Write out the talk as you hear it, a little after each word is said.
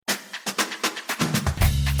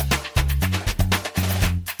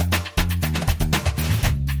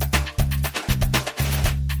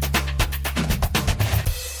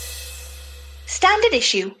Standard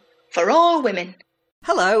Issue for all women.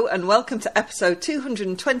 Hello and welcome to episode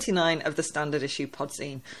 229 of the Standard Issue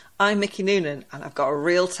Podzine. I'm Mickey Noonan and I've got a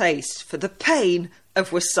real taste for the pain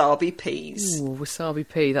of wasabi peas. Ooh, wasabi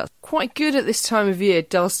pea, that's quite good at this time of year. It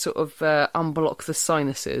does sort of unblock the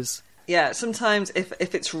sinuses. Yeah, sometimes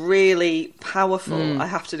if it's really powerful, I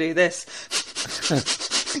have to do this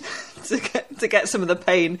to get some of the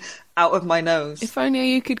pain out of my nose. If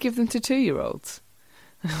only you could give them to 2-year-olds.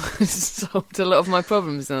 Solved a lot of my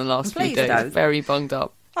problems in the last few days. Don't. Very bunged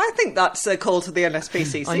up. I think that's a call to the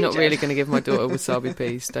NSPCC. I'm not Jen. really going to give my daughter wasabi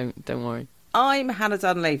peas. Don't worry. I'm Hannah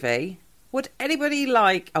Dunleavy. Would anybody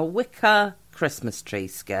like a wicker Christmas tree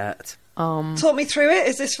skirt? Talk me through it.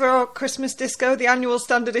 Is this for our Christmas disco, the annual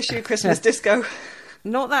Standard Issue Christmas disco?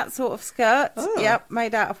 Not that sort of skirt. Oh. Yep,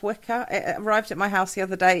 made out of wicker. It arrived at my house the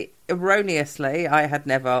other day. Erroneously, I had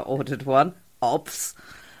never ordered one. Obs.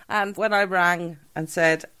 And when I rang and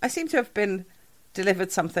said, I seem to have been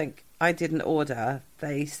delivered something I didn't order,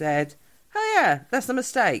 they said, oh yeah, that's a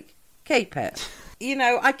mistake. Keep it. You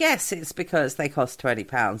know, I guess it's because they cost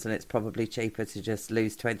 £20 and it's probably cheaper to just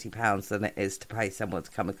lose £20 than it is to pay someone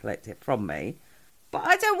to come and collect it from me. But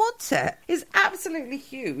I don't want it. It's absolutely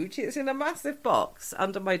huge. It's in a massive box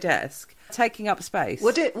under my desk, taking up space.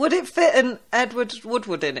 Would it fit an Edward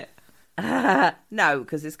Woodward in it? No,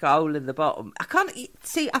 because it's got a hole in the bottom. I can't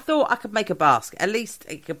see. I thought I could make a basket. At least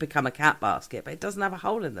it could become a cat basket, but it doesn't have a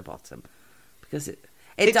hole in the bottom because it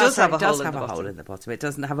does have a hole in the bottom. It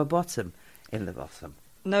doesn't have a bottom in the bottom.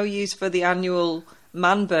 No use for the annual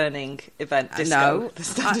man burning event disco. No. The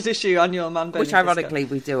Standard Issue annual man burning Which ironically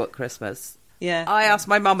we do at Christmas. Yeah. I asked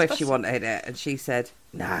my mum if she wanted it and she said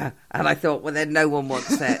nah. And I thought, well, then no one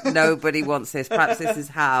wants it. Nobody wants this. Perhaps this is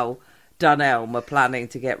how Dunelm are planning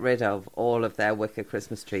to get rid of all of their wicker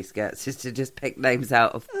Christmas tree skirts, is to just pick names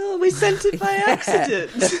out of... Oh, we sent it by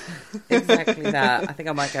accident. Exactly that. I think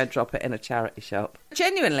I might go and drop it in a charity shop.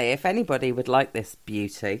 Genuinely, if anybody would like this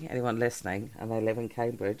beauty, anyone listening, and they live in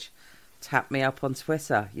Cambridge, tap me up on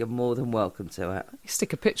Twitter. You're more than welcome to it.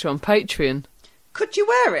 Stick a picture on Patreon. Could you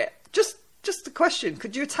wear it? Just a question.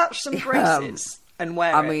 Could you attach some braces and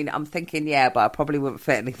wear it? I mean, I'm thinking, yeah, but I probably wouldn't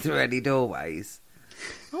fit through any doorways.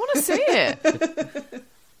 I want to see it.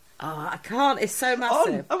 Oh, I can't. It's so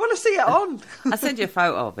massive. I want to see it on. I'll send you a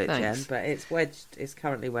photo of it, Thanks. Jen, but it's wedged. It's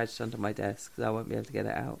currently wedged under my desk, so I won't be able to get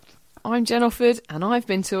it out. I'm Jen Offord, and I've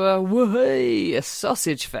been to a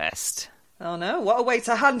sausage fest. Oh no, what a way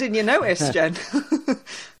to hand in your notice, Jen.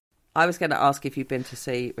 I was going to ask if you've been to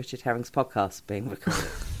see Richard Herring's podcast being recorded.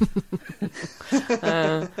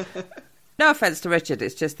 No offence to Richard,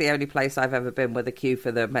 it's just the only place I've ever been where the queue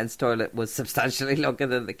for the men's toilet was substantially longer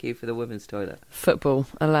than the queue for the women's toilet. Football,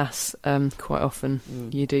 alas, quite often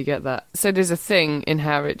you do get that. So there's a thing in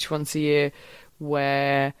Harwich once a year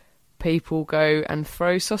where people go and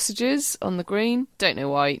throw sausages on the green. Don't know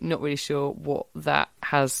why, not really sure what that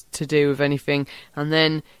has to do with anything. And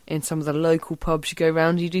then in some of the local pubs you go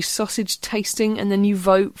round, you do sausage tasting and then you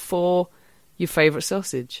vote for your favourite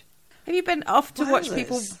sausage. Have you been off to watch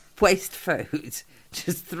people waste food?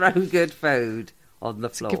 Just throw good food on the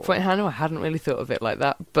floor. Good point, Hannah. I hadn't really thought of it like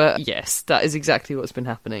that. But yes, that is exactly what's been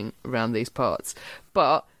happening around these parts.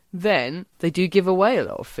 But then they do give away a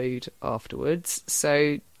lot of food afterwards.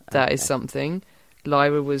 So that is something.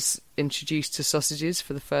 Lyra was introduced to sausages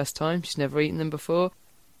for the first time. She's never eaten them before.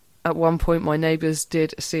 At one point, my neighbours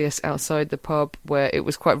did see us outside the pub where it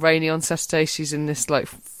was quite rainy on Saturday. She's in this,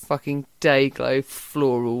 fucking day glow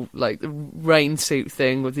floral, rain suit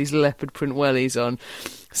thing with these leopard print wellies on,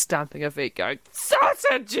 stamping her feet going,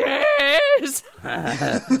 sausages!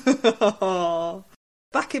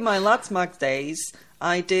 Back in my Lads Mag days,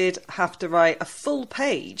 I did have to write a full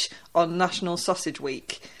page on National Sausage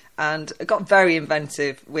Week, and I got very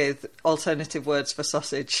inventive with alternative words for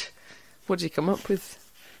sausage. What did you come up with?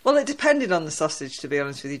 Well, it depended on the sausage, to be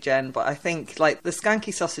honest with you, Jen, but I think, the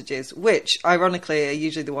skanky sausages, which, ironically, are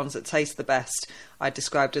usually the ones that taste the best, I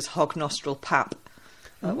described as hog nostril pap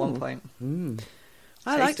at one point.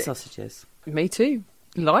 I like sausages. Me too.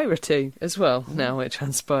 Lyra too, as well, now it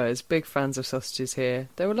transpires. Big fans of sausages here.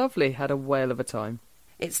 They were lovely, had a whale of a time.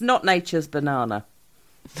 It's not nature's banana.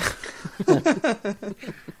 Which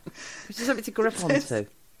is something to grip onto.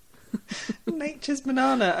 Nature's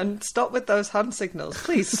banana, and stop with those hand signals.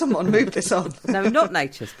 Please, someone move this on. No, not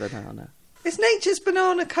nature's banana. Is nature's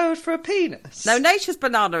banana code for a penis? No, nature's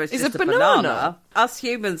banana is just a a banana. banana. Us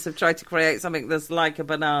humans have tried to create something that's like a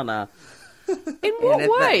banana. In what That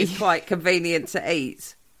way? is quite convenient to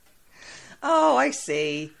eat. Oh, I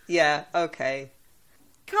see. Yeah, okay.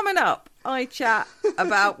 Coming up, I chat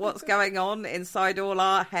about what's going on inside all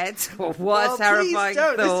our heads. What Well, a terrifying please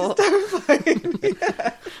don't. thought. This is terrifying.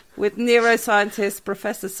 Yeah. With neuroscientist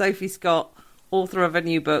Professor Sophie Scott, author of a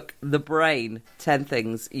new book, The Brain, 10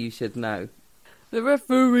 Things You Should Know. The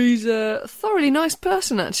referee's a thoroughly nice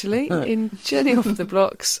person, actually. In Journey Off the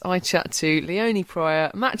Blocks, I chat to Leonie Pryor,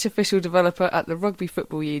 match official developer at the Rugby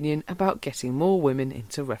Football Union, about getting more women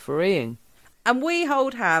into refereeing. And we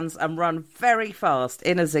hold hands and run very fast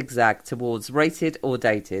in a zigzag towards Rated or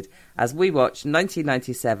Dated as we watch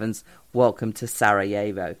 1997's Welcome to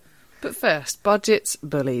Sarajevo. But first, budgets,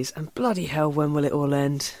 bullies, and bloody hell, when will it all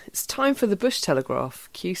end? It's time for the Bush Telegraph.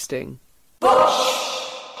 Cue Sting.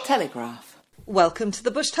 Telegraph. Welcome to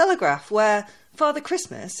the Bush Telegraph, where, Father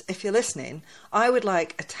Christmas, if you're listening, I would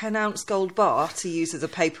like a 10-ounce gold bar to use as a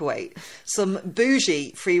paperweight, some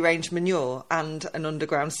bougie free-range manure, and an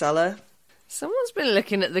underground cellar. Someone's been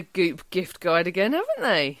looking at the Goop gift guide again, haven't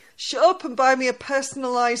they? Shut up and buy me a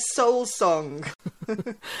personalised soul song.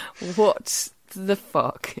 What the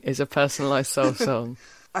fuck is a personalised soul song?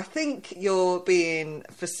 I think you're being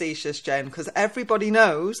facetious, Jen, because everybody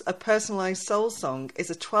knows a personalised soul song is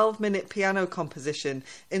a 12-minute piano composition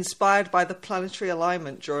inspired by the planetary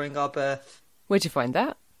alignment during our birth. Where'd you find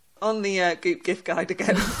that? On the Goop gift guide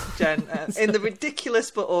again, Jen, in the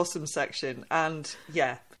ridiculous but awesome section. And,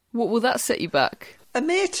 yeah, What will that set you back? a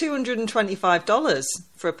mere $225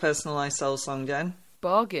 for a personalised soul song, Jen.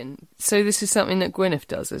 Bargain. So this is something that Gwyneth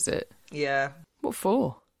does, is it? Yeah. What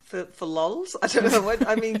for? For lols? I don't know.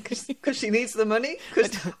 I mean, because she needs the money?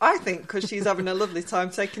 I think because she's having a lovely time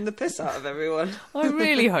taking the piss out of everyone. I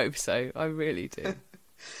really hope so. I really do.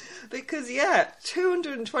 Because, yeah,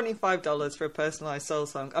 $225 for a personalised soul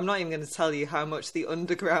song. I'm not even going to tell you how much the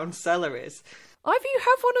underground cellar is. Either you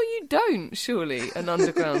have one or you don't, surely, an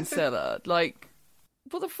underground cellar. Like,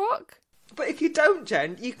 what the fuck? But if you don't,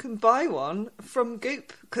 Jen, you can buy one from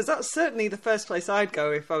Goop, because that's certainly the first place I'd go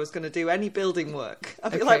if I was going to do any building work.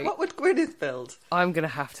 I'd be Okay. like, what would Gwyneth build? I'm going to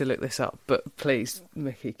have to look this up, but please,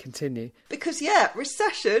 Mickey, continue. Because, yeah,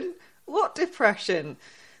 recession? What depression?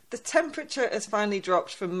 The temperature has finally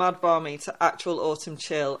dropped from mad balmy to actual autumn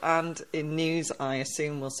chill, and in news I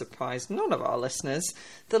assume will surprise none of our listeners,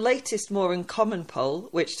 the latest More in Common poll,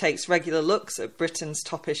 which takes regular looks at Britain's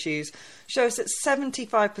top issues, shows that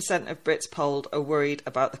 75% of Brits polled are worried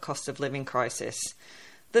about the cost of living crisis.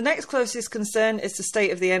 The next closest concern is the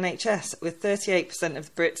state of the NHS, with 38%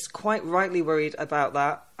 of Brits quite rightly worried about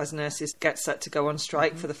that, as nurses get set to go on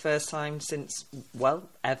strike for the first time since, well,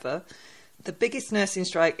 ever. The biggest nursing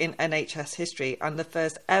strike in NHS history and the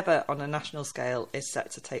first ever on a national scale is set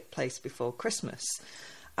to take place before Christmas.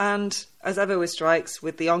 And as ever with strikes,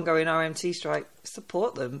 with the ongoing RMT strike,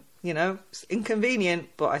 support them. You know, it's inconvenient,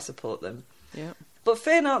 but I support them. Yeah. But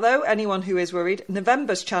fear not, though, anyone who is worried.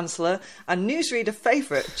 November's Chancellor and newsreader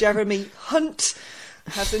favourite, Jeremy Hunt,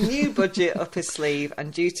 has a new budget up his sleeve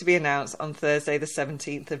and due to be announced on Thursday the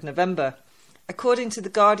 17th of November. According to The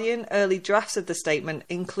Guardian, early drafts of the statement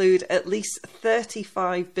include at least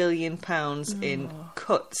 £35 billion in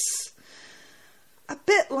cuts. A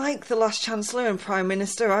bit like the last Chancellor and Prime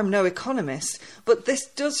Minister, I'm no economist, but this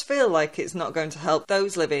does feel like it's not going to help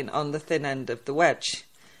those living on the thin end of the wedge.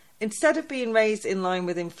 Instead of being raised in line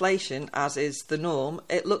with inflation, as is the norm,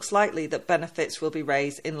 it looks likely that benefits will be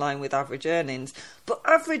raised in line with average earnings. But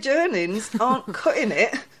average earnings aren't cutting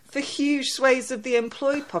it for huge swathes of the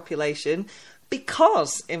employed population,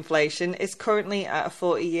 because inflation is currently at a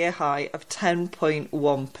 40-year high of 10.1%.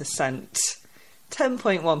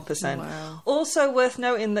 10.1%. Wow. Also worth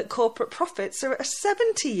noting that corporate profits are at a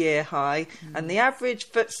 70-year high, and the average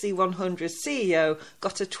FTSE 100 CEO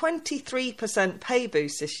got a 23% pay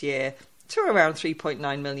boost this year to around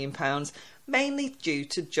 £3.9 million, mainly due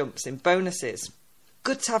to jumps in bonuses.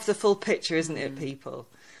 Good to have the full picture, isn't it, people?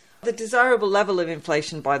 The desirable level of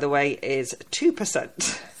inflation, by the way, is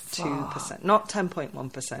 2%. 2%, not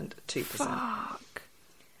 10.1%, 2%. Fuck.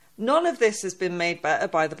 None of this has been made better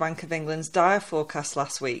by the Bank of England's dire forecast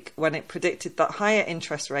last week, when it predicted that higher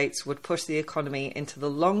interest rates would push the economy into the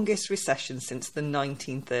longest recession since the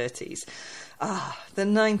 1930s. The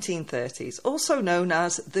 1930s, also known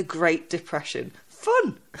as the Great Depression.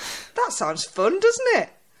 Fun! That sounds fun, doesn't it?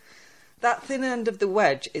 That thin end of the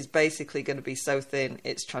wedge is basically going to be so thin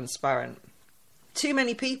it's transparent. Too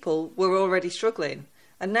many people were already struggling.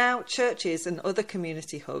 And now churches and other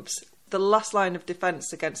community hubs, the last line of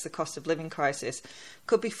defence against the cost of living crisis,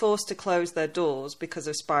 could be forced to close their doors because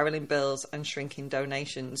of spiralling bills and shrinking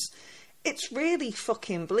donations. It's really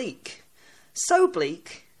fucking bleak. So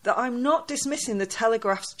bleak that I'm not dismissing the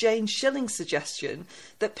Telegraph's Jane Shilling suggestion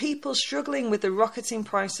that people struggling with the rocketing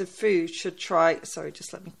price of food should try... Sorry,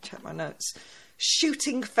 just let me check my notes.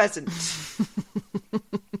 Shooting pheasant.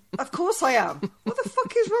 Of course I am. What the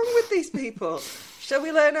fuck is wrong with these people? Shall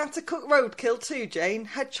we learn how to cook roadkill too, Jane?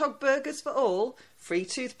 Hedgehog burgers for all? Free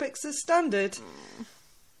toothpicks as standard?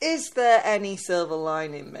 Is there any silver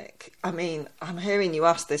lining, Mick? I mean, I'm hearing you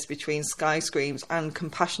ask this between Sky Screams and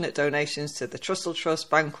compassionate donations to the Trussell Trust,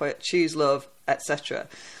 Banquet, Choose Love, etc.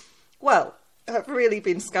 Well, I've really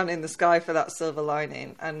been scanning the sky for that silver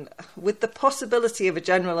lining, and with the possibility of a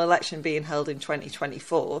general election being held in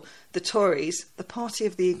 2024, the Tories, the party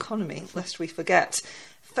of the economy, lest we forget,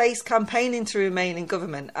 face campaigning to remain in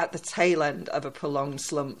government at the tail end of a prolonged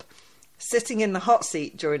slump. Sitting in the hot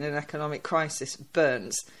seat during an economic crisis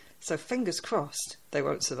burns. So fingers crossed they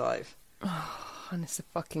won't survive. Oh, and it's a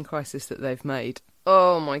fucking crisis that they've made.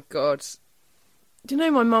 Oh my God. Do you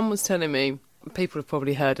know, my mum was telling me, people have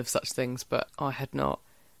probably heard of such things, but I had not,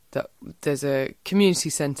 that there's a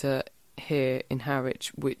community centre here in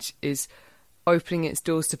Harwich which is opening its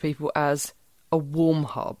doors to people as a warm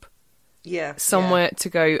hub. Yeah. Somewhere to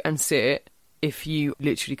go and sit if you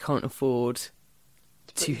literally can't afford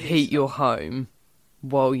to heat your home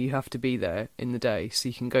while you have to be there in the day. So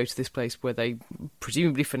you can go to this place where they,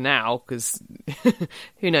 presumably for now, because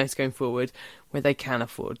who knows going forward, where they can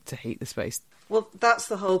afford to heat the space. Well, that's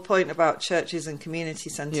the whole point about churches and community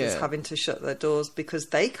centres Yeah. having to shut their doors because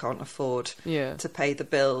they can't afford Yeah. to pay the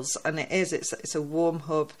bills. And it's a warm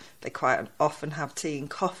hub. They quite often have tea and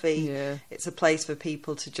coffee. Yeah. It's a place for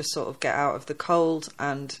people to just sort of get out of the cold.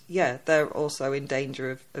 And yeah, they're also in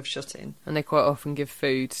danger of shutting. And they quite often give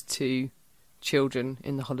food to children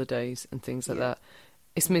in the holidays and things like Yeah. that.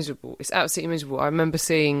 It's miserable. It's absolutely miserable. I remember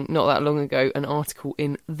seeing, not that long ago, an article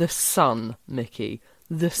in The Sun, Mickey.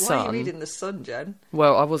 The Sun. Why are you reading The Sun, Jen?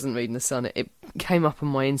 Well, I wasn't reading The Sun. It came up on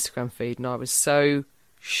my Instagram feed and I was so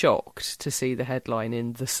shocked to see the headline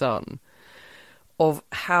in The Sun of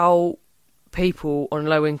how people on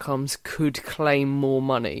low incomes could claim more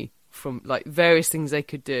money from, like, various things they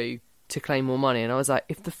could do to claim more money. And I was like,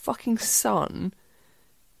 if the fucking Sun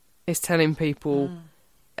is telling people,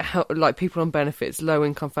 how, like, people on benefits, low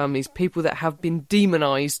income families, people that have been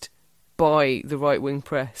demonised by the right wing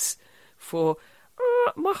press for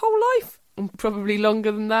my whole life, and probably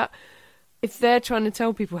longer than that, if they're trying to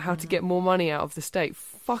tell people how to get more money out of the state,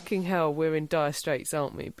 fucking hell, we're in dire straits,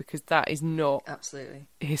 aren't we? Because that is not Absolutely.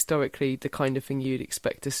 historically the kind of thing you'd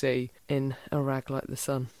expect to see in a rag like The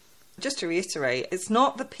Sun. Just to reiterate, it's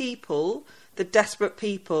not the people, the desperate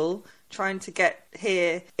people trying to get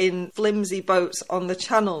here in flimsy boats on the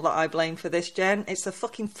channel that I blame for this, Jen. It's the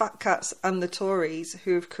fucking fat cats and the Tories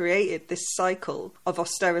who have created this cycle of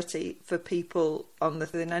austerity for people on the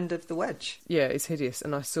thin end of the wedge. Yeah, it's hideous.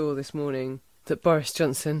 And I saw this morning that Boris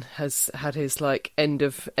Johnson has had his, like, end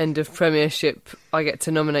of premiership. I get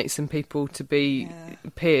to nominate some people to be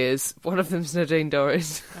peers. One of them's Nadine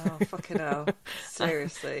Dorries. Oh, fucking hell.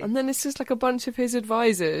 Seriously. And then it's just like a bunch of his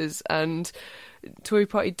advisors and Tory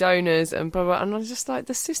party donors and blah, blah. And I'm just like,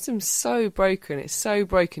 the system's so broken. It's so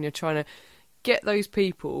broken. You're trying to get those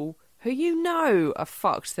people who you know are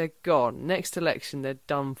fucked. They're gone. Next election, they're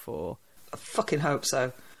done for. I fucking hope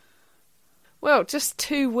so. Well, just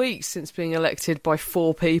 2 weeks since being elected by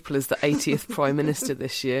 4 people as the 80th Prime Minister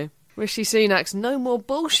this year. Rishi Sunak's no more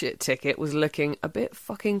bullshit ticket was looking a bit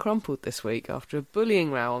fucking crumpled this week after a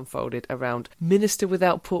bullying row unfolded around Minister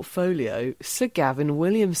without portfolio, Sir Gavin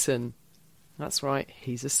Williamson. That's right,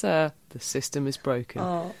 he's a sir. The system is broken.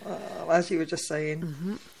 Oh, as you were just saying.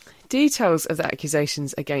 Mm-hmm. Details of the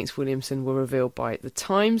accusations against Williamson were revealed by The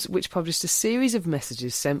Times, which published a series of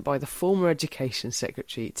messages sent by the former Education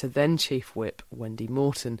Secretary to then Chief Whip Wendy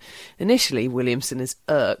Morton. Initially, Williamson is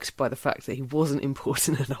irked by the fact that he wasn't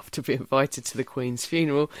important enough to be invited to the Queen's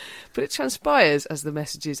funeral, but it transpires as the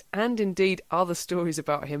messages and indeed other stories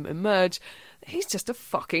about him emerge that he's just a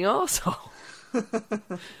fucking arsehole.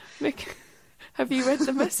 Mick, have you read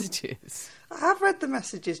the messages? I have read the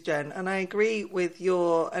messages, Jen, and I agree with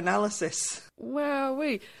your analysis.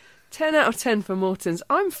 Well, 10 out of 10 for Morton's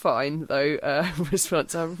 "I'm fine, though"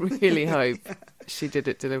 response. I really hope she did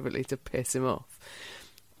it deliberately to piss him off.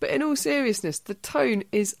 But in all seriousness, the tone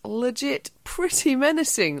is legit pretty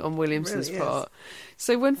menacing on Williamson's It really part.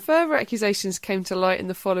 So when further accusations came to light in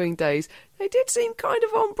the following days, they did seem kind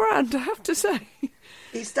of on brand, I have to say.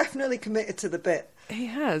 He's definitely committed to the bit. He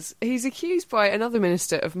has. He's accused by another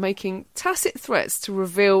minister of making tacit threats to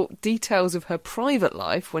reveal details of her private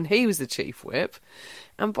life when he was the chief whip,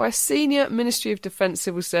 and by a senior Ministry of Defence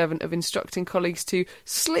civil servant of instructing colleagues to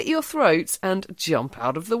slit your throats and jump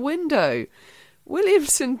out of the window.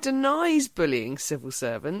 Williamson denies bullying civil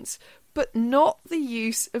servants, but not the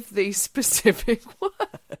use of these specific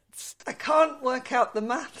words. I can't work out the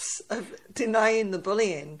maths of denying the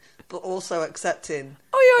bullying, but also accepting.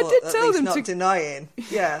 Oh yeah, I or did at tell least them not to. denying.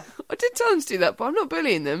 Yeah, I did tell them to do that, but I'm not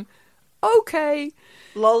bullying them. Okay.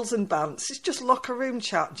 lols and bants. It's just locker room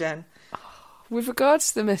chat, Jen. With regards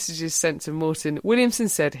to the messages sent to Morton, Williamson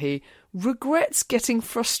said he regrets getting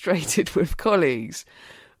frustrated with colleagues.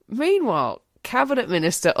 Meanwhile, Cabinet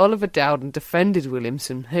Minister Oliver Dowden defended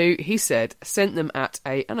Williamson, who, he said, sent them at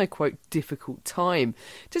a, and I quote, difficult time.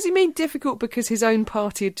 Does he mean difficult because his own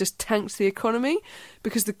party had just tanked the economy?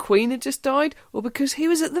 Because the Queen had just died? Or because he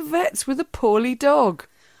was at the vet's with a poorly dog?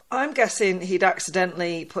 I'm guessing he'd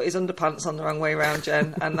accidentally put his underpants on the wrong way round,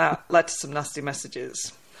 Jen, and that led to some nasty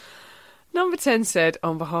messages. Number 10 said,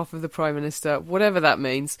 on behalf of the Prime Minister, whatever that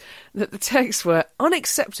means, that the texts were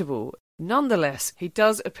unacceptable. Nonetheless, he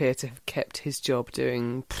does appear to have kept his job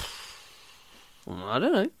doing, I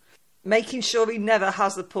don't know. Making sure he never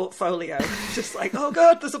has a portfolio. Just like, oh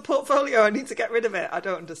God, there's a portfolio, I need to get rid of it. I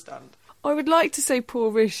don't understand. I would like to say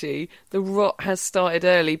poor Rishi, the rot has started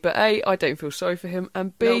early, but A, I don't feel sorry for him,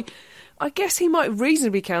 and B, Nope. I guess he might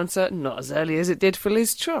reasonably counter, not as early as it did for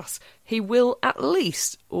Liz Truss. He will at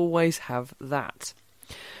least always have that.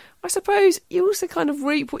 I suppose you also kind of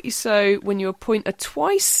reap what you sow when you appoint a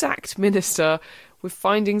twice-sacked minister with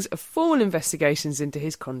findings of formal investigations into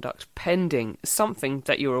his conduct pending, something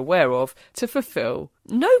that you're aware of, to fulfil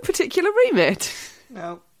no particular remit.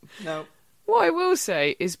 No. What I will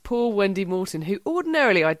say is poor Wendy Morton, who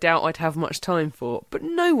ordinarily I doubt I'd have much time for, but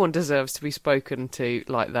no one deserves to be spoken to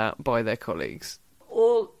like that by their colleagues.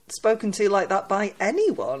 Or spoken to like that by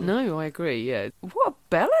anyone. No, I agree, yeah. What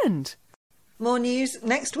a bellend! More news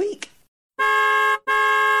next week.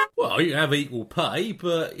 Well, you have equal pay,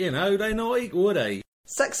 but, they're not equal, are they?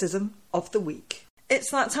 Sexism of the week.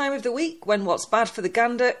 It's that time of the week when what's bad for the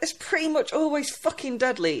gander is pretty much always fucking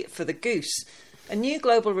deadly for the goose. A new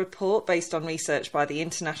global report based on research by the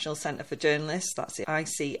International Centre for Journalists, that's the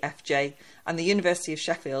ICFJ, and the University of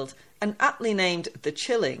Sheffield, and aptly named The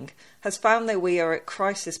Chilling, has found that we are at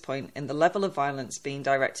crisis point in the level of violence being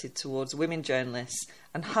directed towards women journalists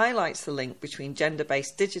and highlights the link between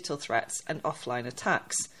gender-based digital threats and offline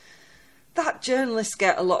attacks. That journalists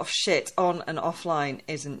get a lot of shit on and offline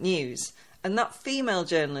isn't news, and that female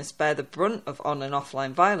journalists bear the brunt of on and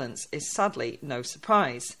offline violence is sadly no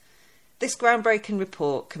surprise. This groundbreaking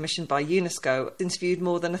report, commissioned by UNESCO, interviewed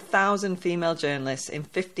more than 1,000 female journalists in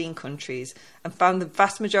 15 countries and found the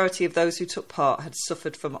vast majority of those who took part had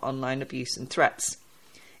suffered from online abuse and threats.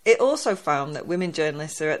 It also found that women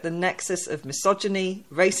journalists are at the nexus of misogyny,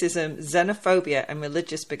 racism, xenophobia and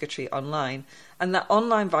religious bigotry online, and that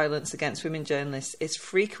online violence against women journalists is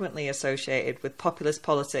frequently associated with populist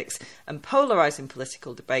politics and polarising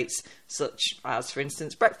political debates, such as, for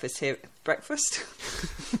instance, breakfast?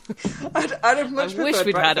 I'd have much I wish preferred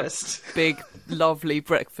we'd breakfast. had a big, lovely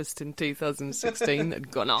breakfast in 2016 that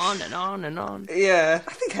had gone on and on and on. Yeah,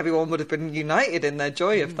 I think everyone would have been united in their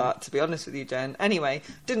joy of that, to be honest with you, Jen. Anyway,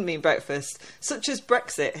 didn't mean breakfast, such as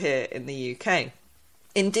Brexit here in the UK.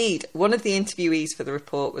 Indeed, one of the interviewees for the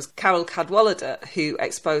report was Carol Cadwallader, who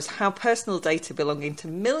exposed how personal data belonging to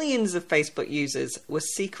millions of Facebook users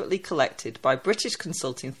was secretly collected by British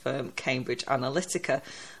consulting firm Cambridge Analytica,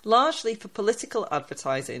 largely for political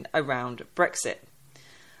advertising around Brexit.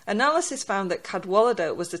 Analysis found that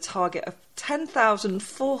Cadwallader was the target of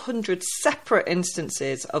 10,400 separate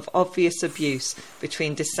instances of obvious abuse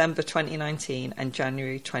between December 2019 and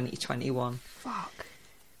January 2021. Fuck.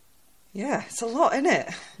 Yeah, it's a lot, isn't it?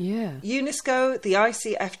 Yeah. UNESCO, the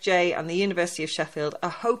ICFJ and the University of Sheffield are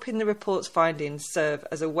hoping the report's findings serve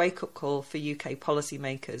as a wake-up call for UK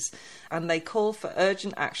policymakers, and they call for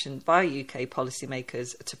urgent action by UK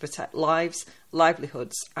policymakers to protect lives,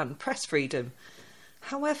 livelihoods and press freedom.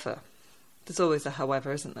 However, there's always a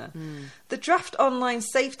however, isn't there? The draft online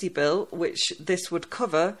safety bill, which this would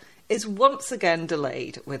cover, is once again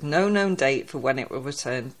delayed, with no known date for when it will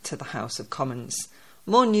return to the House of Commons.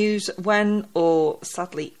 More news when, or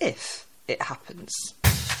sadly if, it happens.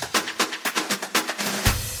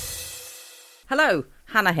 Hello,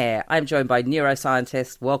 Hannah here. I'm joined by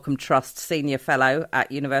neuroscientist, Wellcome Trust Senior Fellow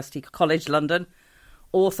at University College London,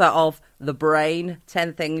 author of The Brain,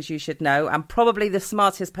 10 Things You Should Know, and probably the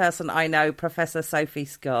smartest person I know, Professor Sophie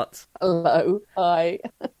Scott. Hello, hi.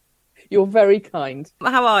 You're very kind.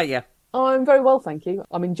 How are you? Oh, I'm very well, thank you.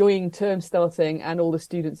 I'm enjoying term starting and all the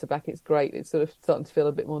students are back. It's great. It's sort of starting to feel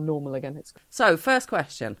a bit more normal again. So, first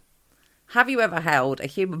question. Have you ever held a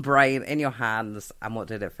human brain in your hands and what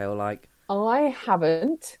did it feel like? I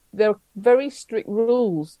haven't. There are very strict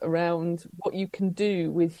rules around what you can do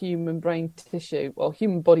with human brain tissue or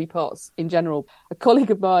human body parts in general. A colleague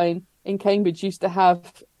of mine in Cambridge used to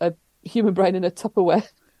have a human brain in a Tupperware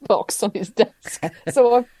box on his desk.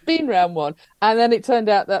 So I've been around one. And then it turned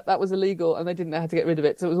out that that was illegal and they didn't know how to get rid of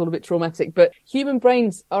it. So it was all a bit traumatic. But human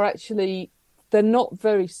brains are actually, they're not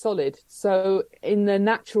very solid. So in their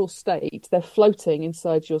natural state, they're floating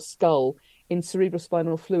inside your skull in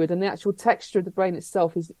cerebrospinal fluid, and the actual texture of the brain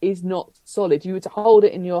itself is not solid. You were to hold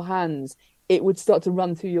it in your hands, it would start to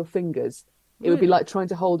run through your fingers. It would be like trying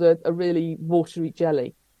to hold a really watery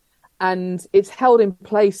jelly. And it's held in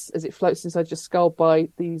place as it floats inside your skull by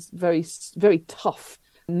these very, very tough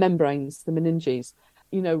membranes, the meninges.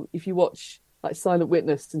 You know, if you watch like Silent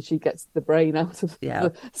Witness and she gets the brain out of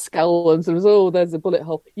the skull and sort of, oh, there's a bullet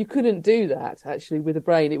hole. You couldn't do that actually with a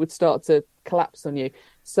brain. It would start to collapse on you.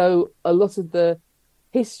 So a lot of the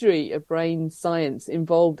history of brain science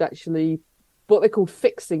involved actually what they called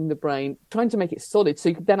fixing the brain, trying to make it solid so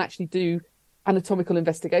you could then actually do anatomical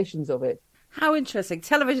investigations of it. How interesting.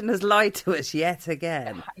 Television has lied to us yet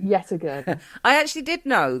again. Yet again. I actually did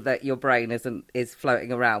know that your brain is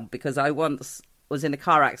floating around because I once was in a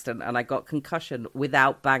car accident and I got concussion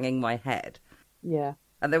without banging my head. Yeah.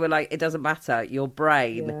 And they were like, it doesn't matter, your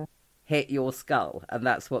brain hit your skull and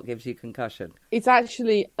that's what gives you concussion. It's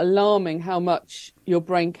actually alarming how much your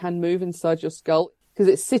brain can move inside your skull because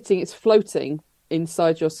it's floating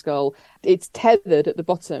inside your skull. It's tethered at the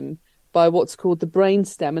bottom by what's called the brain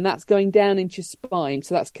stem, and that's going down into your spine.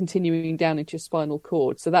 So that's continuing down into your spinal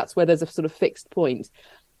cord. So that's where there's a sort of fixed point.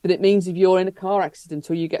 But it means if you're in a car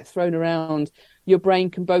accident or you get thrown around, your brain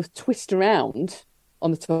can both twist around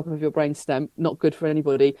on the top of your brain stem, not good for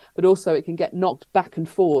anybody, but also it can get knocked back and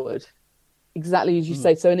forward, exactly as you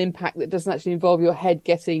say. So an impact that doesn't actually involve your head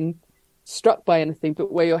getting struck by anything,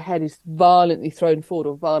 but where your head is violently thrown forward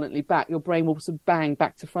or violently back, your brain will sort of bang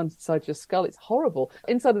back to front inside your skull. It's horrible.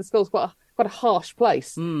 Inside of the skull is quite a harsh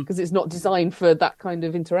place because it's not designed for that kind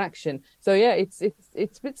of interaction. So yeah, it's a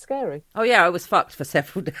bit scary. Oh yeah, I was fucked for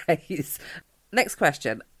several days. Next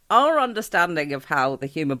question. Our understanding of how the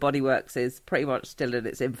human body works is pretty much still in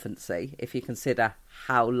its infancy, if you consider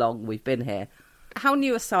how long we've been here. How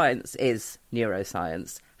neuroscience is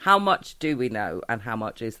neuroscience? How much do we know and how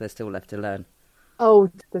much is there still left to learn? Oh,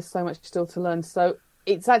 there's so much still to learn. So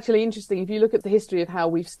it's actually interesting. If you look at the history of how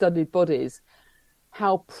we've studied bodies,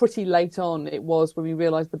 how pretty late on it was when we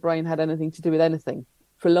realised the brain had anything to do with anything.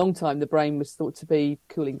 For a long time, the brain was thought to be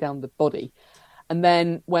cooling down the body. And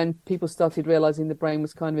then when people started realising the brain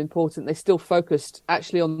was kind of important, they still focused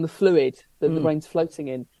actually on the fluid that the brain's floating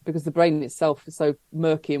in, because the brain itself is so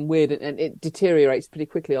murky and weird and it deteriorates pretty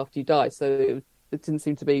quickly after you die. So it didn't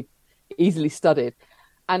seem to be easily studied.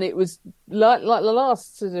 And it was like the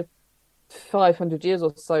last sort of 500 years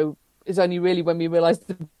or so is only really when we realised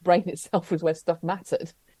the brain itself was where stuff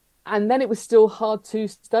mattered. And then it was still hard to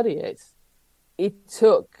study it. It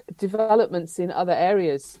took developments in other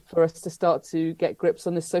areas for us to start to get grips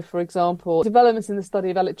on this. So, for example, developments in the study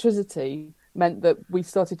of electricity meant that we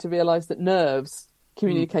started to realise that nerves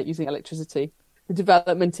communicate using electricity. The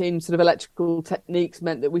development in sort of electrical techniques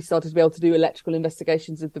meant that we started to be able to do electrical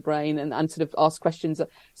investigations of the brain and sort of ask questions.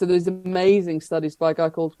 So there's amazing studies by a guy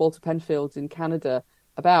called Walter Penfield in Canada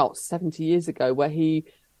about 70 years ago, where he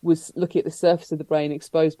was looking at the surface of the brain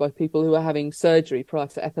exposed by people who were having surgery prior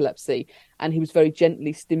to epilepsy. And he was very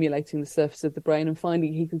gently stimulating the surface of the brain and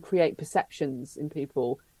finding he could create perceptions in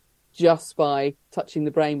people just by touching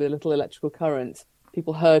the brain with a little electrical current.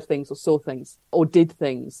 People heard things or saw things or did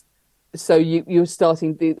things. So you're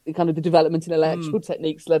starting the kind of the development in electrical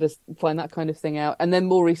techniques let us find that kind of thing out. And then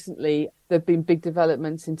more recently, there have been big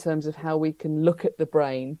developments in terms of how we can look at the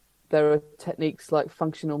brain. There are techniques like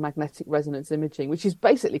functional magnetic resonance imaging, which is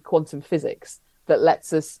basically quantum physics that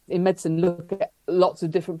lets us, in medicine, look at lots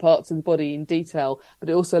of different parts of the body in detail, but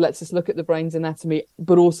it also lets us look at the brain's anatomy,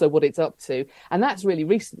 but also what it's up to. And that's really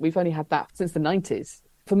recent. We've only had that since the 90s.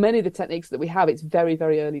 For many of the techniques that we have, it's very,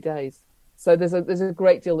 very early days. So there's a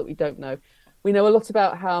great deal that we don't know. We know a lot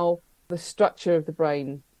about how the structure of the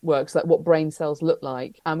brain works, like what brain cells look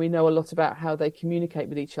like, and we know a lot about how they communicate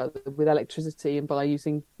with each other with electricity and by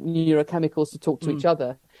using neurochemicals to talk to each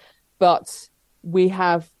other. But we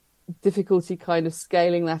have difficulty kind of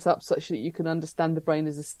scaling that up such that you can understand the brain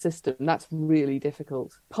as a system. That's really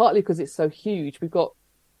difficult, partly because it's so huge. We've got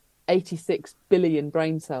 86 billion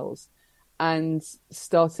brain cells, and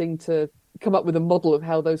starting to come up with a model of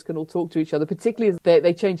how those can all talk to each other, particularly as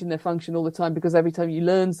they change in their function all the time, because every time you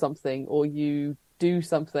learn something or you do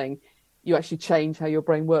something, you actually change how your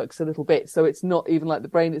brain works a little bit. So it's not even like the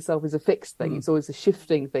brain itself is a fixed thing. It's always a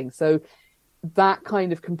shifting thing. So that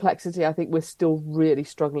kind of complexity, I think we're still really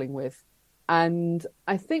struggling with. And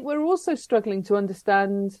I think we're also struggling to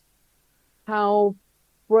understand how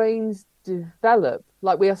brains develop.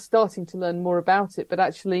 Like, we are starting to learn more about it, but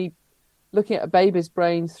actually looking at a baby's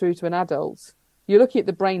brain through to an adult, you're looking at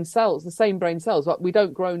the brain cells, the same brain cells. Like, we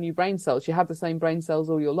don't grow new brain cells. You have the same brain cells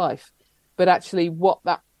all your life. But actually what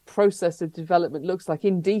that process of development looks like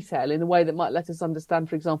in detail, in a way that might let us understand,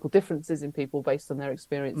 for example, differences in people based on their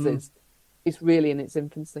experiences, is really in its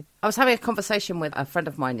infancy. I was having a conversation with a friend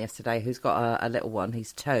of mine yesterday who's got a little one.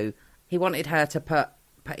 He's 2. He wanted her to put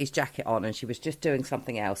his jacket on, and she was just doing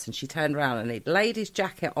something else, and she turned around and he'd laid his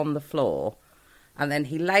jacket on the floor, and then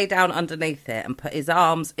he lay down underneath it and put his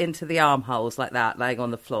arms into the armholes like that, laying on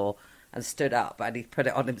the floor, and stood up, and he put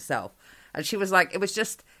it on himself. And she was like, it was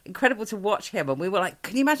just incredible to watch him. And we were like,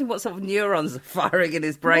 can you imagine what sort of neurons are firing in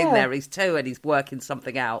his brain there? He's 2 and he's working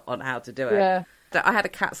something out on how to do it. Yeah. I had a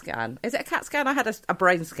CAT scan. Is it a CAT scan? I had a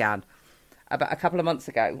brain scan about a couple of months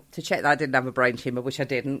ago to check that I didn't have a brain tumour, which I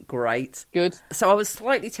didn't. Great. Good. So I was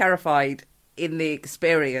slightly terrified in the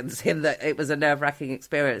experience, in that it was a nerve-wracking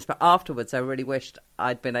experience. But afterwards, I really wished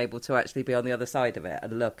I'd been able to actually be on the other side of it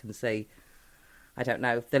and look and see, I don't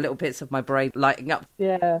know, the little bits of my brain lighting up.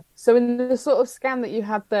 Yeah. So in the sort of scan that you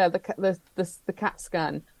had there, the CAT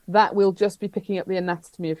scan, that will just be picking up the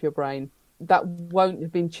anatomy of your brain. That won't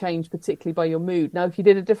have been changed particularly by your mood. Now, if you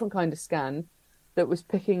did a different kind of scan that was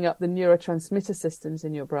picking up the neurotransmitter systems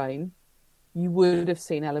in your brain, you would have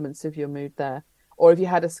seen elements of your mood there. Or if you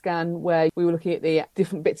had a scan where we were looking at the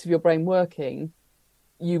different bits of your brain working,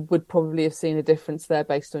 you would probably have seen a difference there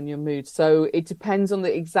based on your mood. So it depends on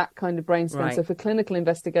the exact kind of brain scan. Right. So for clinical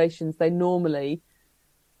investigations, they normally,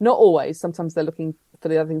 not always, sometimes they're looking for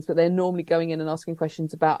the other things, but they're normally going in and asking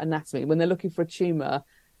questions about anatomy. When they're looking for a tumour,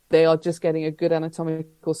 they are just getting a good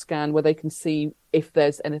anatomical scan where they can see if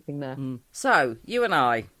there's anything there. So, you and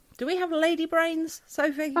I, do we have lady brains,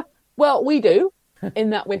 Sophie? Well, we do, in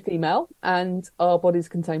that we're female and our bodies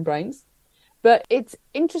contain brains. But it's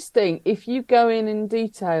interesting, if you go in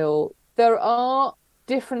detail, there are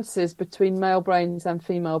differences between male brains and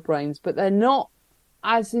female brains, but they're not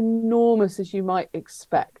as enormous as you might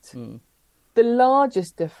expect. The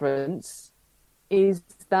largest difference is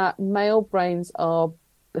that male brains are...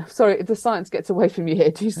 Sorry, if the science gets away from you here,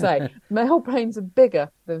 do say. Male brains are bigger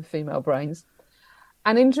than female brains.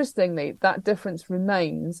 And interestingly, that difference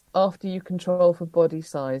remains after you control for body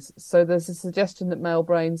size. So there's a suggestion that male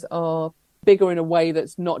brains are bigger in a way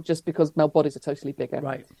that's not just because male bodies are totally bigger.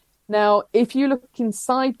 Right. Now, if you look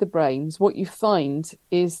inside the brains, what you find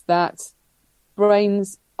is that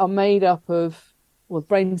brains are made up of, well,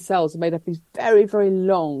 brain cells are made up of these very, very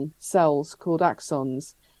long cells called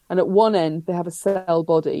axons. And at one end, they have a cell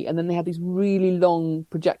body, and then they have these really long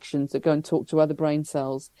projections that go and talk to other brain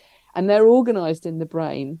cells. And they're organised in the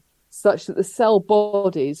brain such that the cell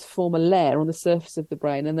bodies form a layer on the surface of the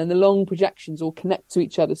brain, and then the long projections all connect to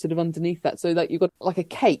each other sort of underneath that, so that you've got like a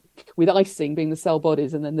cake with icing being the cell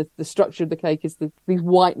bodies, and then the structure of the cake is these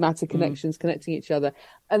white matter connections connecting each other.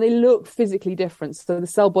 And they look physically different. So the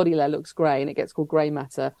cell body layer looks grey, and it gets called grey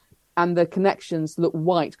matter. And the connections look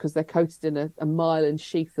white because they're coated in a myelin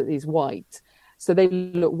sheath that is white. So they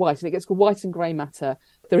look white, and it gets called white and grey matter.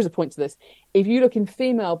 There is a point to this. If you look in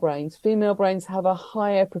female brains have a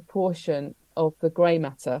higher proportion of the grey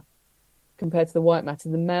matter compared to the white matter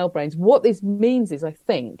than male brains. What this means is, I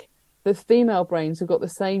think, that female brains have got the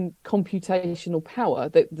same computational power,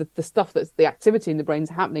 the stuff that's the activity in the brains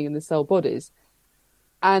happening in the cell bodies.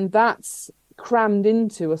 And that's crammed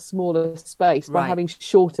into a smaller space by having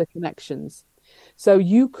shorter connections. So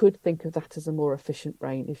you could think of that as a more efficient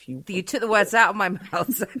brain if you... You took the words out of my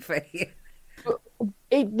mouth, Sophie.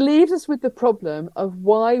 It leaves us with the problem of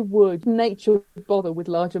why would nature bother with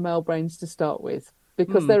larger male brains to start with?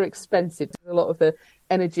 Because they're expensive. A lot of the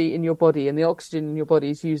energy in your body and the oxygen in your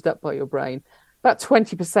body is used up by your brain. About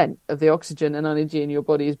 20% of the oxygen and energy in your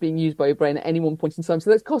body is being used by your brain at any one point in time. So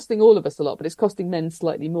that's costing all of us a lot, but it's costing men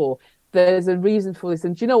slightly more. There's a reason for this.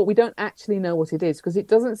 And do you know what? We don't actually know what it is, because it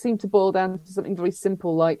doesn't seem to boil down to something very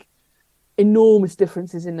simple like enormous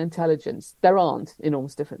differences in intelligence. There aren't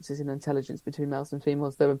enormous differences in intelligence between males and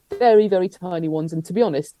females. There are very, very tiny ones. And to be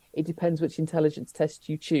honest, it depends which intelligence test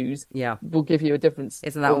you choose. Yeah. Will give you a difference.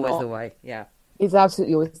 Isn't that always the way? Yeah. It's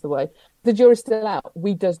absolutely always the way. The jury's still out.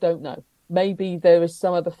 We just don't know. Maybe there is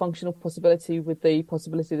some other functional possibility with the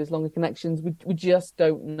possibility there's longer connections. We just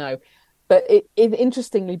don't know. But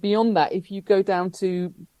interestingly, beyond that, if you go down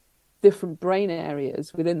to different brain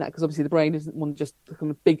areas within that, because obviously the brain isn't one just kind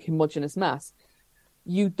of big homogeneous mass,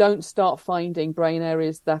 you don't start finding brain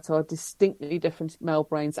areas that are distinctly different male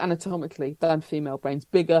brains anatomically than female brains,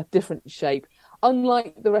 bigger, different shape,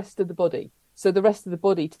 unlike the rest of the body. So the rest of the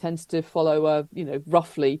body tends to follow,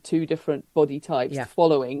 roughly two different body types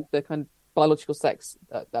following the kind of biological sex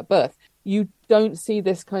at birth. You don't see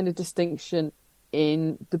this kind of distinction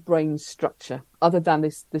in the brain structure, other than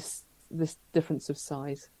this difference of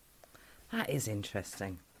size. That is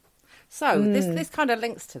interesting. So this kind of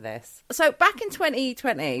links to this. So back in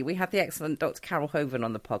 2020, we had the excellent Dr. Carol Hoven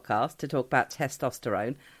on the podcast to talk about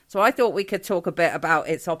testosterone. So I thought we could talk a bit about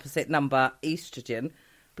its opposite number, estrogen,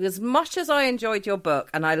 because much as I enjoyed your book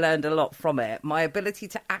and I learned a lot from it, my ability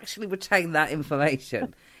to actually retain that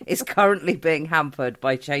information is currently being hampered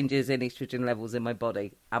by changes in estrogen levels in my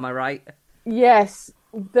body. Am I right? Yes.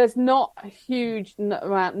 There's not a huge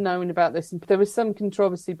amount known about this. There is some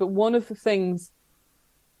controversy, but one of the things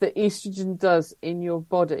that estrogen does in your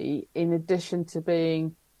body, in addition to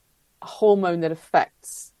being a hormone that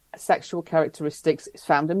affects sexual characteristics, is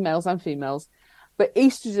found in males and females, but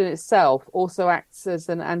estrogen itself also acts as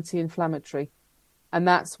an anti-inflammatory. And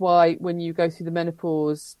that's why when you go through the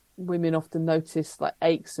menopause, women often notice like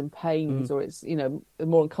aches and pains, or it's,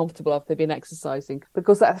 more uncomfortable after they've been exercising,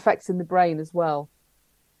 because that affects in the brain as well.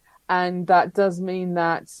 And that does mean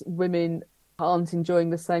that women aren't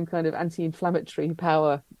enjoying the same kind of anti-inflammatory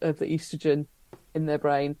power of the estrogen in their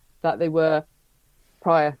brain that they were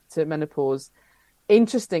prior to menopause.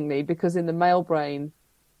 Interestingly, because in the male brain,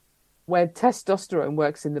 where testosterone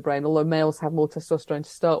works in the brain, although males have more testosterone to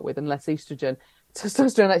start with and less estrogen,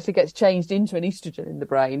 testosterone actually gets changed into an estrogen in the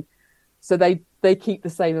brain. So they keep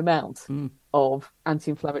the same amount of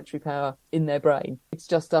anti-inflammatory power in their brain. It's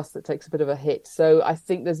just us that takes a bit of a hit. So I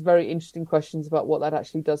think there's very interesting questions about what that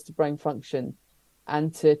actually does to brain function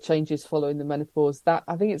and to changes following the menopause. That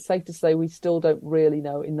I think it's safe to say we still don't really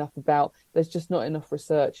know enough about. There's just not enough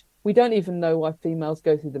research. We don't even know why females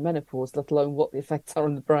go through the menopause, let alone what the effects are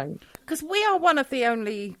on the brain. Because we are one of the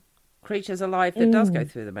only creatures alive that does go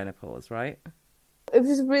through the menopause, right? This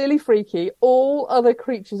is really freaky. All other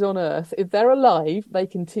creatures on Earth, if they're alive, they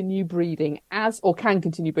continue breeding can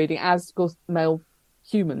continue breeding as, of course, male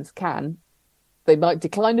humans can. They might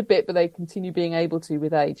decline a bit, but they continue being able to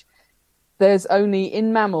with age. There's only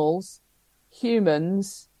in mammals,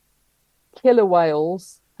 humans, killer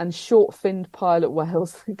whales, and short-finned pilot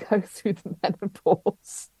whales that go through the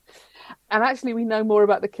menopause. And actually, we know more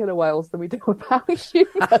about the killer whales than we do about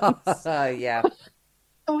humans. Yeah.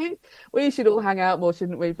 We should all hang out more,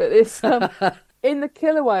 shouldn't we? But it's in the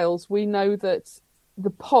killer whales, we know that the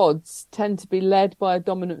pods tend to be led by a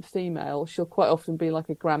dominant female. She'll quite often be like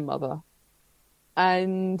a grandmother,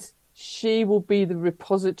 and she will be the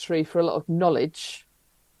repository for a lot of knowledge,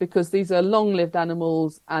 because these are long-lived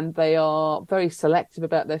animals and they are very selective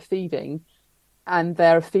about their feeding, and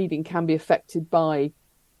their feeding can be affected by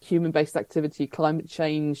human-based activity, climate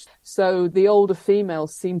change. So the older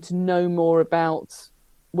females seem to know more about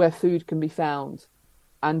where food can be found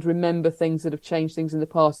and remember things that have changed things in the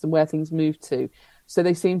past and where things moved to. So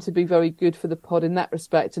they seem to be very good for the pod in that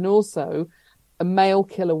respect. And also, a male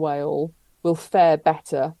killer whale will fare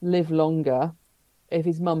better, live longer, if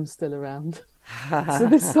his mum's still around. So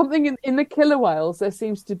there's something in the killer whales, there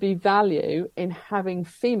seems to be value in having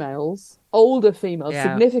females, older females,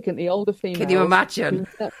 significantly older females. Can you imagine?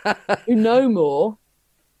 Who know more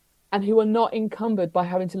and who are not encumbered by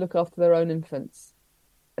having to look after their own infants.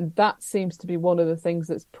 And that seems to be one of the things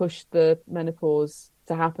that's pushed the menopause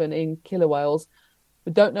to happen in killer whales.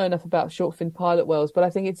 We don't know enough about short-finned pilot whales, but I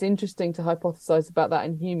think it's interesting to hypothesize about that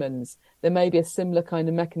in humans. There may be a similar kind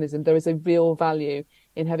of mechanism. There is a real value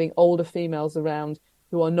in having older females around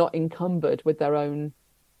who are not encumbered with their own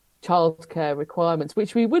childcare requirements,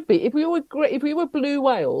 which we would be if we were blue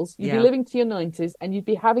whales. You'd be living to your 90s and you'd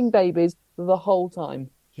be having babies the whole time.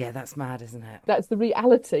 Yeah, that's mad, isn't it? That's the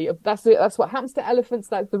reality of that's what happens to elephants.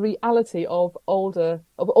 That's the reality of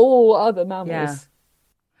all other mammals. Yeah.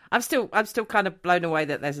 I'm still kind of blown away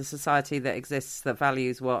that there's a society that exists that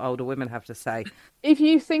values what older women have to say. If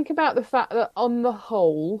you think about the fact that on the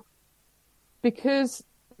whole, because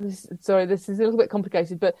this is a little bit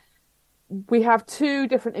complicated, but we have two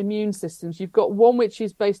different immune systems. You've got one which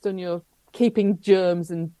is based on your keeping germs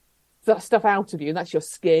and stuff out of you, and that's your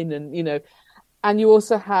skin, and you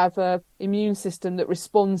also have an immune system that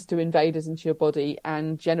responds to invaders into your body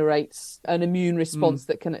and generates an immune response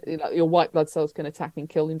that can, your white blood cells can attack and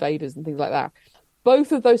kill invaders and things like that.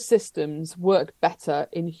 Both of those systems work better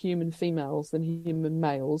in human females than human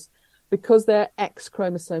males because they're X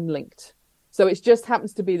chromosome linked. So it just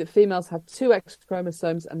happens to be that females have 2 X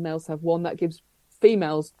chromosomes and males have 1. That gives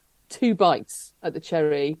females 2 bites at the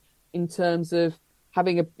cherry in terms of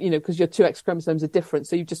having because your two X chromosomes are different,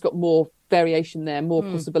 so you've just got more variation there, more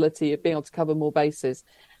possibility of being able to cover more bases.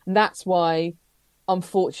 And that's why,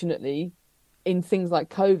 unfortunately, in things like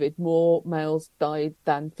COVID, more males died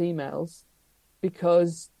than females,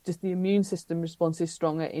 because just the immune system response is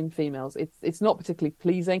stronger in females. It's not particularly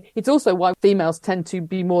pleasing. It's also why females tend to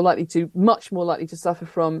be much more likely to suffer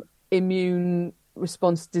from immune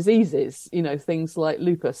response diseases, things like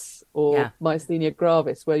lupus or myasthenia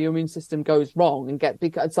gravis, where your immune system goes wrong and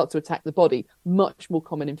starts to attack the body. Much more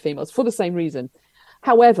common in females for the same reason.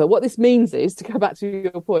 However, what this means is, to go back to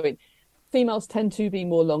your point, females tend to be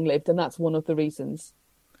more long-lived, and that's one of the reasons.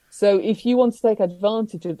 So if you want to take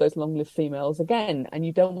advantage of those long-lived females, again, and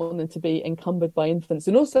you don't want them to be encumbered by infants,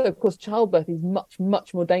 and also, of course, childbirth is much,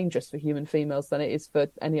 much more dangerous for human females than it is for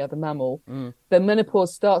any other mammal, then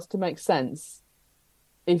menopause starts to make sense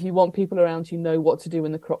if you want people around who know what to do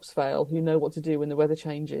when the crops fail, who know what to do when the weather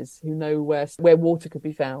changes, who know where water could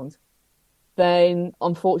be found. Then,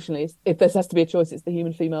 unfortunately, if there has to be a choice, it's the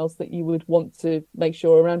human females that you would want to make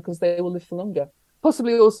sure are around, because they will live for longer.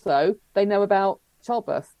 Possibly also, they know about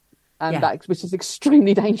childbirth, and which is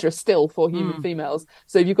extremely dangerous still for human females.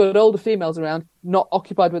 So if you've got older females around, not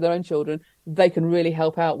occupied with their own children, they can really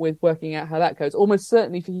help out with working out how that goes. Almost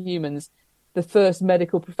certainly for humans, the first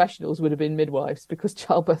medical professionals would have been midwives, because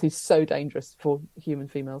childbirth is so dangerous for human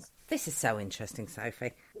females. This is so interesting,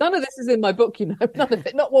 Sophie. None of this is in my book, none of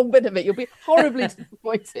it, not one bit of it. You'll be horribly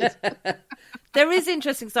disappointed. There is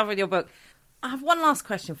interesting stuff in your book. I have one last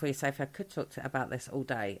question for you, Sophie. I could talk about this all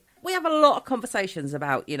day. We have a lot of conversations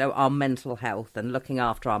about, our mental health and looking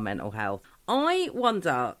after our mental health. I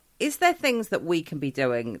wonder, is there things that we can be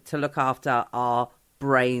doing to look after our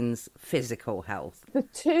brain's physical health? The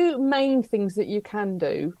two main things that you can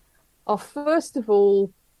do are, first of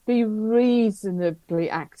all, be reasonably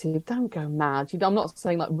active. Don't go mad. I'm not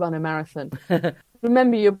saying like run a marathon.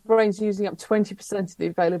 Remember, your brain's using up 20% of the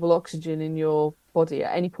available oxygen in your body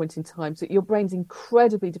at any point in time. So your brain's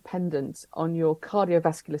incredibly dependent on your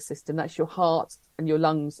cardiovascular system. That's your heart and your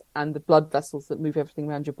lungs and the blood vessels that move everything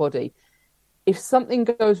around your body. If something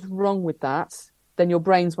goes wrong with that, then your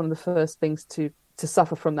brain's one of the first things to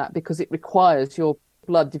suffer from that, because it requires your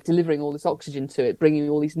blood delivering all this oxygen to it, bringing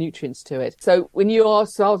all these nutrients to it. So when you are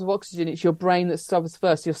starved of oxygen, it's your brain that suffers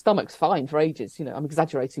first. Your stomach's fine for ages. I'm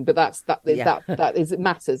exaggerating, but it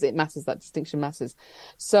matters. It matters. That distinction matters.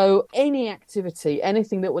 So any activity,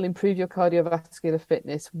 anything that will improve your cardiovascular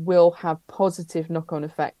fitness, will have positive knock-on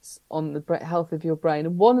effects on the health of your brain.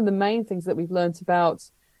 And one of the main things that we've learnt about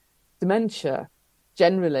dementia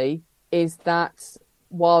generally is that,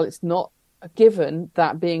 while it's not given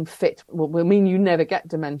that being fit will mean you never get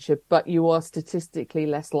dementia, but you are statistically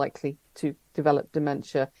less likely to develop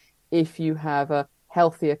dementia if you have a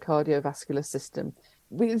healthier cardiovascular system.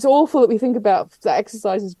 It's awful that we think about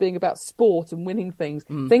exercise as being about sport and winning things.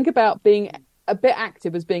 Think about being a bit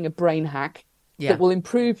active as being a brain hack that will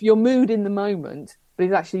improve your mood in the moment, but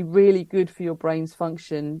is actually really good for your brain's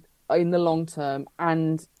function in the long term.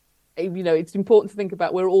 And it's important to think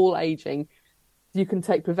about, we're all aging. You can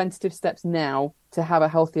take preventative steps now to have a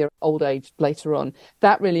healthier old age later on.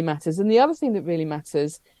 That really matters. And the other thing that really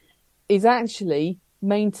matters is actually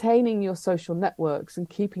maintaining your social networks and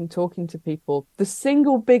keeping talking to people. The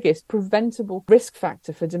single biggest preventable risk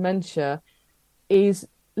factor for dementia is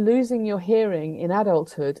losing your hearing in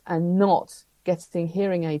adulthood and not getting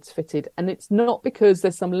hearing aids fitted. And it's not because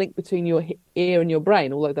there's some link between your ear and your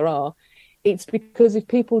brain, although there are. It's because if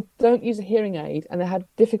people don't use a hearing aid and they have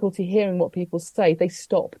difficulty hearing what people say, they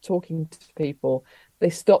stop talking to people, they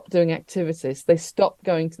stop doing activities, they stop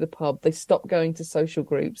going to the pub, they stop going to social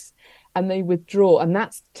groups, and they withdraw. And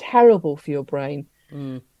that's terrible for your brain.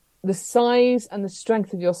 The size and the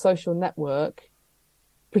strength of your social network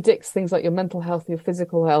predicts things like your mental health, your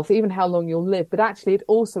physical health, even how long you'll live. But actually, it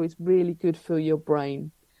also is really good for your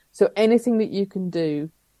brain. So anything that you can do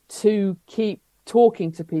to keep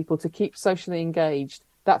talking to people, to keep socially engaged,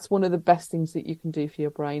 that's one of the best things that you can do for your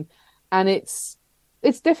brain. And it's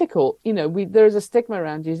difficult. There is a stigma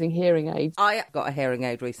around using hearing aids. I got a hearing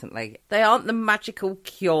aid recently. They aren't the magical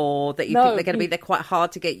cure that you think they're going to be. They're quite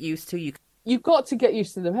hard to get used to. You've got to get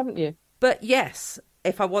used to them, haven't you? But yes,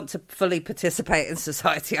 if I want to fully participate in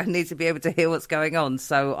society, I need to be able to hear what's going on.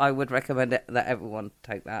 So I would recommend that everyone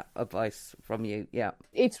take that advice from you. Yeah.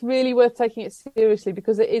 It's really worth taking it seriously,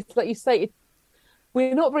 because it's like you say,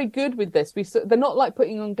 we're not very good with this. They're not like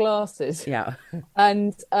putting on glasses. Yeah.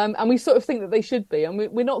 And we sort of think that they should be. And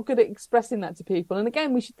we're not good at expressing that to people. And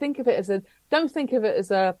again, we should think of it don't think of it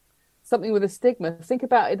as something with a stigma. Think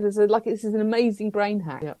about it as this is an amazing brain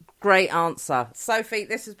hack. Yeah. Great answer. Sophie,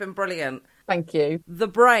 this has been brilliant. Thank you. The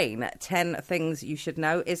Brain, 10 Things You Should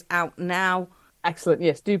Know, is out now. Excellent.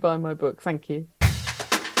 Yes, do buy my book. Thank you.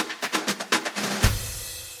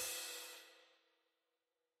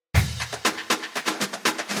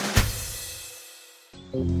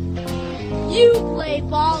 You play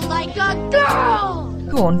ball like a girl!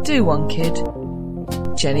 Go on, do one, kid.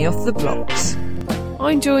 Jenny off the blocks.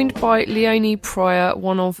 I'm joined by Leonie Pryor,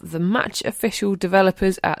 one of the match official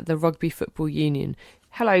developers at the Rugby Football Union.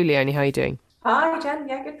 Hello, Leonie, how are you doing? Hi, Jen.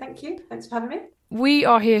 Yeah, good, thank you. Thanks for having me. We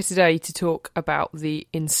are here today to talk about the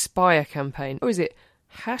Inspire campaign, or is it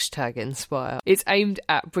 #Inspire? It's aimed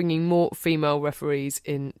at bringing more female referees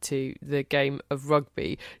into the game of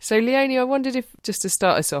rugby. So, Leonie, I wondered if, just to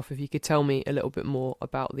start us off, if you could tell me a little bit more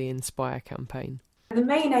about the Inspire campaign. The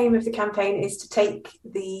main aim of the campaign is to take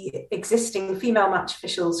the existing female match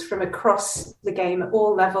officials from across the game at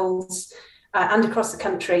all levels and across the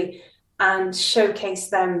country and showcase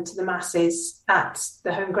them to the masses at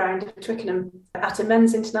the home ground of Twickenham at a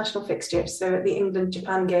men's international fixture, so at the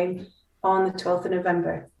England-Japan game on the 12th of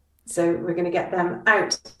November. So we're going to get them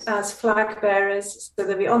out as flag bearers, so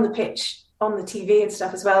they'll be on the pitch, on the TV and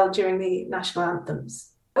stuff as well during the national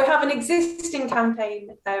anthems. We have an existing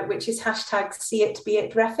campaign, which is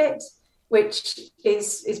 #SeeItBeItRefit, which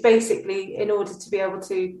is basically in order to be able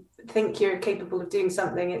to think you're capable of doing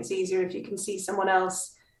something, it's easier if you can see someone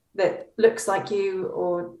else that looks like you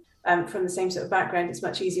or from the same sort of background. It's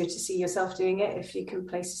much easier to see yourself doing it if you can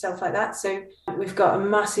place yourself like that. So we've got a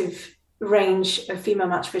massive range of female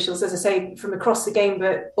match officials, as I say, from across the game,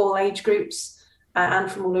 but all age groups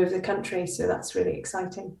and from all over the country. So that's really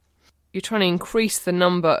exciting. You're trying to increase the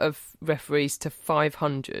number of referees to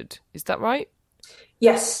 500, is that right?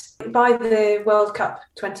 Yes, by the World Cup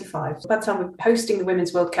 25. By the time we're hosting the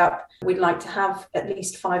Women's World Cup, we'd like to have at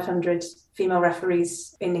least 500 female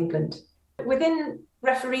referees in England. Within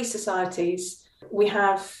referee societies, we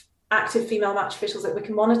have active female match officials that we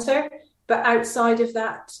can monitor, but outside of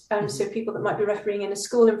that, so people that might be refereeing in a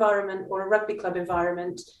school environment or a rugby club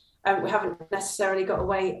environment, we haven't necessarily got a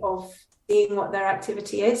way of seeing what their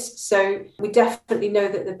activity is. So we definitely know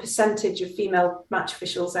that the percentage of female match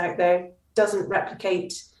officials out there doesn't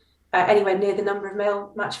replicate anywhere near the number of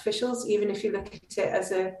male match officials, even if you look at it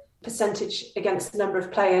as a percentage against the number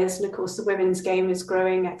of players. And of course, the women's game is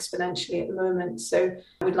growing exponentially at the moment. So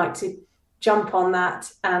we'd like to jump on that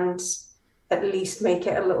and at least make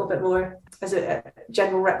it a little bit more as a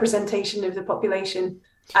general representation of the population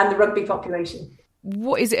and the rugby population.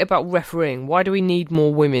 What is it about refereeing? Why do we need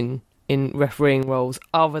more women in refereeing roles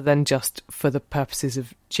other than just for the purposes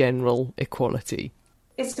of general equality?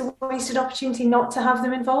 It's a wasted opportunity not to have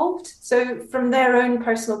them involved. So from their own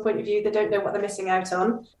personal point of view, they don't know what they're missing out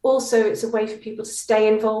on. Also, it's a way for people to stay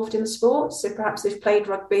involved in the sport. So perhaps they've played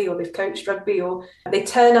rugby or they've coached rugby, or they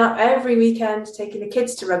turn up every weekend taking the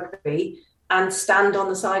kids to rugby and stand on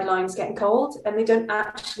the sidelines getting cold, and they don't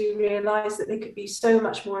actually realise that they could be so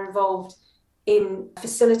much more involved in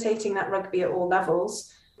facilitating that rugby at all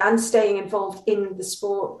levels and staying involved in the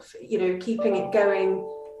sport, you know, keeping it going.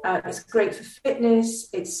 It's great for fitness.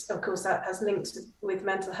 It's, of course, that has links with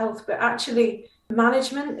mental health, but actually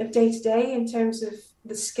management of day-to-day in terms of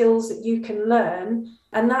the skills that you can learn.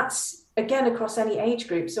 And that's, again, across any age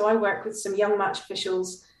group. So I work with some young match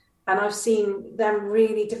officials and I've seen them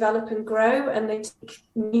really develop and grow, and they take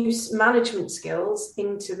new management skills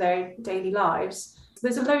into their daily lives.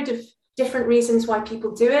 There's a load of different reasons why people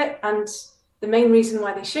do it, and the main reason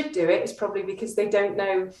why they should do it is probably because they don't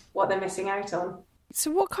know what they're missing out on. So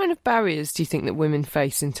what kind of barriers do you think that women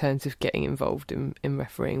face in terms of getting involved in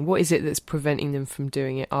refereeing? What is it that's preventing them from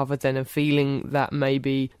doing it, other than a feeling that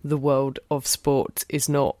maybe the world of sport is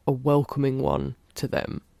not a welcoming one to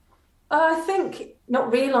them? I think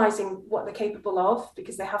not realising what they're capable of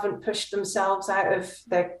because they haven't pushed themselves out of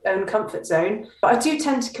their own comfort zone. But I do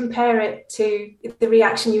tend to compare it to the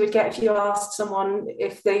reaction you would get if you asked someone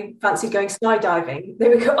if they fancied going skydiving. They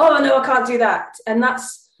would go, "Oh no, I can't do that." And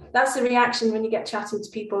that's the reaction when you get chatting to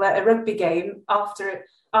people at a rugby game after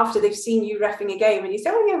they've seen you reffing a game, and you say,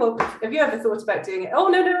 "Oh yeah, well, have you ever thought about doing it?" "Oh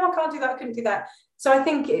no, I can't do that. I couldn't do that." So I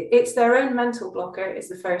think it's their own mental blocker is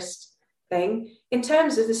the first thing. In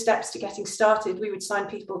terms of the steps to getting started, we would sign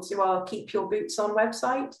people to our Keep Your Boots On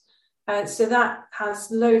website. So that has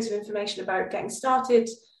loads of information about getting started,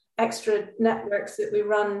 extra networks that we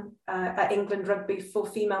run at England Rugby for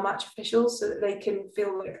female match officials so that they can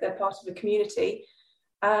feel like they're part of a community,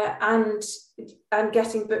 and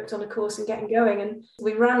getting booked on a course and getting going. And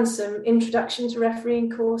we ran some introduction to refereeing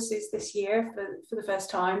courses this year for the first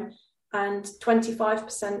time, and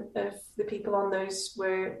 25% of the people on those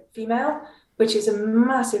were female, which is a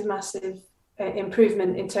massive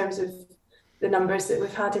improvement in terms of the numbers that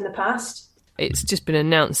we've had in the past. It's just been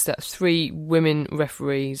announced that 3 women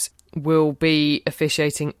referees will be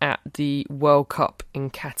officiating at the World Cup in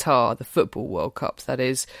Qatar, the Football World Cup, that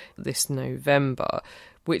is, this November,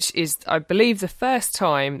 which is, I believe, the first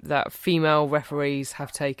time that female referees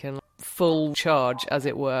have taken full charge, as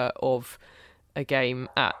it were, of a game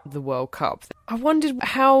at the World Cup. I wondered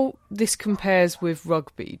how this compares with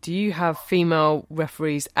rugby. Do you have female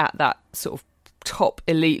referees at that sort of top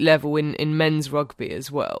elite level in men's rugby as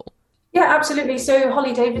well? Yeah, absolutely. So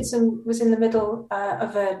Holly Davidson was in the middle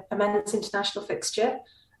of a men's international fixture.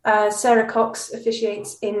 Sarah Cox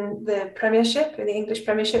officiates in the Premiership, in the English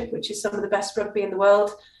Premiership, which is some of the best rugby in the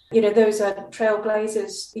world. You know, those are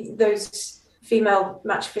trailblazers. Those female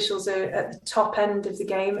match officials are at the top end of the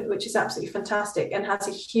game, which is absolutely fantastic and has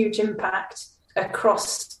a huge impact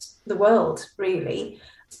across the world, really.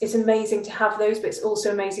 It's amazing to have those, but it's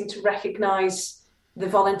also amazing to recognise the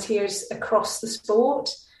volunteers across the sport.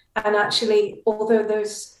 And actually, although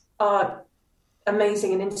those are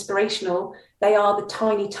amazing and inspirational, they are the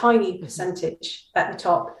tiny, tiny percentage at the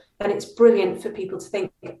top. And it's brilliant for people to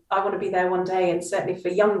think, I want to be there one day. And certainly for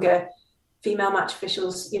younger female match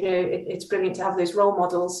officials, you know, it's brilliant to have those role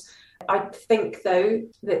models. I think, though,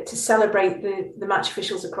 that to celebrate the match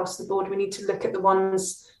officials across the board, we need to look at the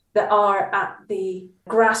ones that are at the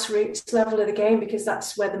grassroots level of the game, because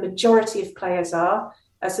that's where the majority of players are,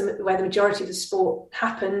 where the majority of the sport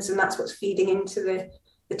happens, and that's what's feeding into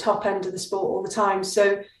the top end of the sport all the time.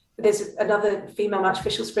 So there's another female match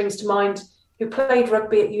official springs to mind who played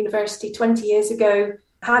rugby at university 20 years ago,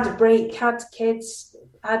 had a break, had kids,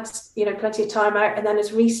 had, you know, plenty of time out, and then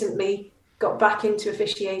has recently got back into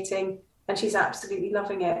officiating, and she's absolutely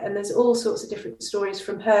loving it. And there's all sorts of different stories,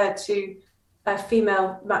 from her to a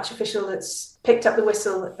female match official that's picked up the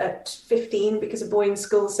whistle at 15 because a boy in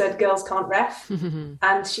school said girls can't ref,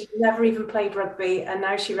 and she never even played rugby, and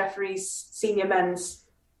now she referees senior men's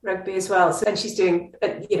rugby as well. So then she's doing,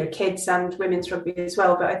 you know, kids and women's rugby as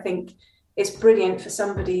well. But I think it's brilliant for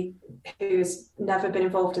somebody who's never been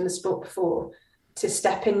involved in the sport before to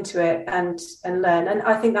step into it and learn. And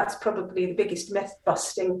I think that's probably the biggest myth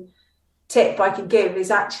busting tip I could give,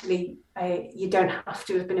 is actually you don't have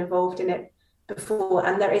to have been involved in it before,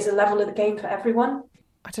 and there is a level of the game for everyone.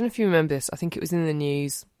 I don't know if you remember this, I think it was in the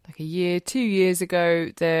news like 2 years ago.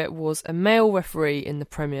 There was a male referee in the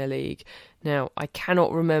Premier League. Now, I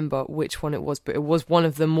cannot remember which one it was, but it was one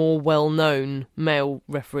of the more well-known male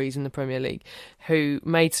referees in the Premier League who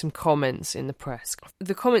made some comments in the press.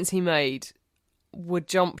 The comments he made were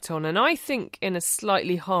jumped on, and I think in a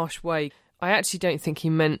slightly harsh way. I actually don't think he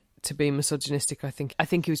meant to be misogynistic. I think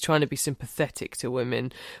he was trying to be sympathetic to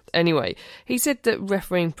women. Anyway, he said that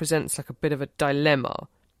refereeing presents like a bit of a dilemma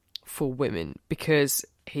for women, because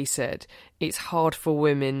he said it's hard for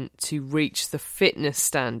women to reach the fitness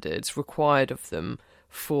standards required of them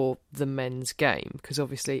for the men's game, because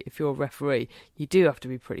obviously if you're a referee you do have to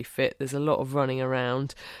be pretty fit. There's a lot of running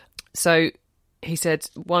around. So he said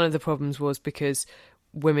one of the problems was because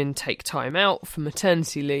women take time out for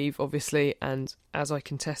maternity leave, obviously, and as I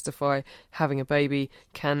can testify, having a baby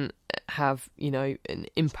can have, you know, an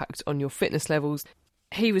impact on your fitness levels.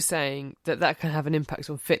 He was saying that can have an impact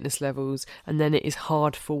on fitness levels, and then it is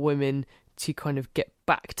hard for women to kind of get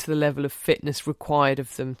back to the level of fitness required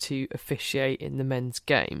of them to officiate in the men's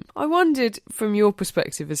game. I wondered, from your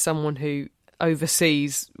perspective as someone who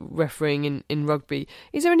overseas refereeing in rugby,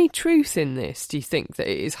 is there any truth in this? Do you think that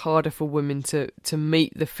it is harder for women to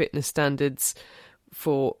meet the fitness standards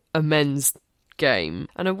for a men's game?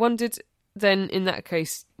 And I wondered then, in that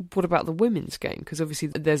case, what about the women's game? Because obviously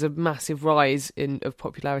there's a massive rise of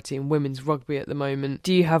popularity in women's rugby at the moment.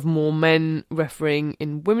 Do you have more men refereeing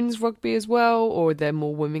in women's rugby as well, or are there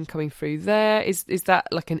more women coming through there? Is that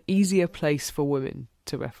like an easier place for women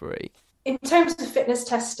to referee? In terms of fitness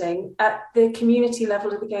testing, at the community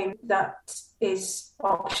level of the game, that is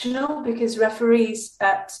optional, because referees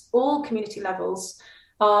at all community levels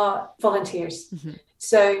are volunteers. Mm-hmm.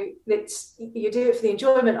 So you do it for the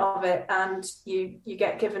enjoyment of it, and you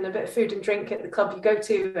get given a bit of food and drink at the club you go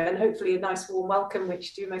to, and hopefully a nice warm welcome,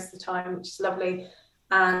 which you do most of the time, which is lovely,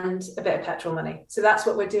 and a bit of petrol money. So that's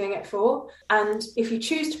what we're doing it for. And if you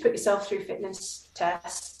choose to put yourself through fitness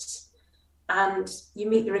tests and you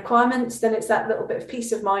meet the requirements, then it's that little bit of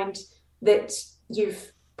peace of mind that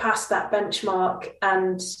you've passed that benchmark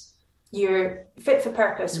and you're fit for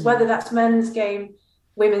purpose, whether that's men's game,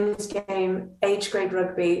 women's game, age grade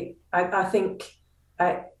rugby. I think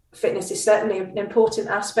fitness is certainly an important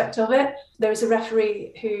aspect of it. There is a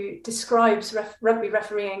referee who describes rugby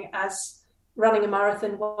refereeing as running a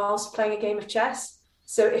marathon whilst playing a game of chess.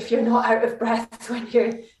 So if you're not out of breath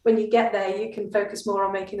when you get there, you can focus more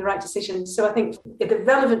on making the right decisions. So I think the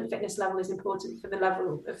relevant fitness level is important for the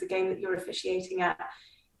level of the game that you're officiating at.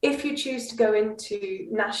 If you choose to go into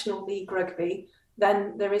National League Rugby,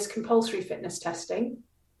 then there is compulsory fitness testing.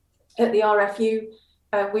 At the RFU,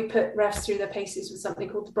 we put refs through their paces with something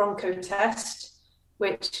called the Bronco test,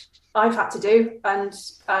 which I've had to do, and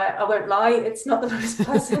I won't lie, it's not the most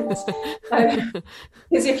pleasant.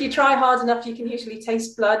 Because if you try hard enough, you can usually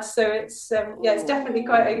taste blood. So it's it's definitely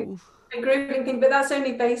quite a grueling thing, but that's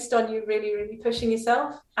only based on you really, really pushing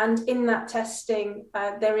yourself. And in that testing,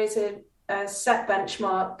 there is a set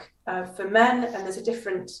benchmark for men, and there's a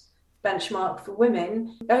different benchmark for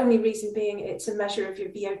women. The only reason being it's a measure of your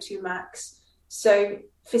VO2 max. So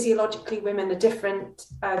physiologically, women are different.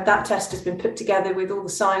 That test has been put together with all the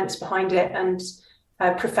science behind it and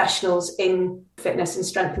professionals in fitness and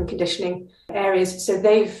strength and conditioning areas. So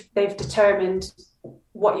they've determined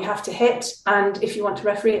what you have to hit, and if you want to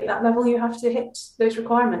referee at that level, you have to hit those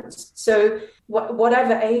requirements. So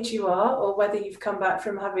whatever age you are, or whether you've come back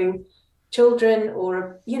from having children,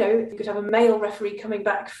 or you could have a male referee coming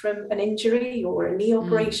back from an injury or a knee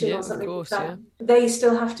operation or something like that. They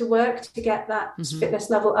still have to work to get that fitness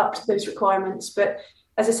level up to those requirements. But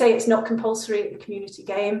as I say, it's not compulsory at the community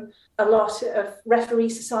game. A lot of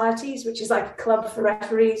referee societies, which is like a club for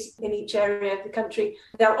referees in each area of the country,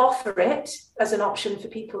 they'll offer it as an option for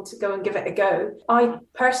people to go and give it a go. I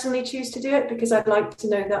personally choose to do it because I'd like to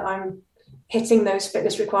know that I'm hitting those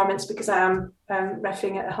fitness requirements, because I am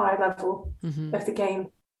refereeing at a higher level of the game.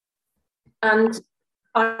 And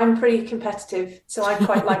I'm pretty competitive, so I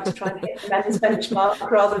quite like to try and hit the men's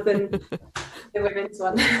benchmark rather than the women's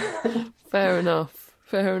one. Fair enough.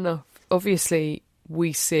 Obviously,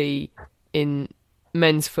 we see in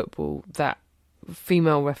men's football that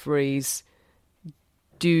female referees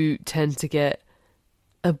do tend to get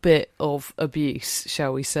a bit of abuse,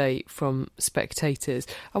 shall we say, from spectators.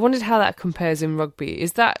 I wondered how that compares in rugby.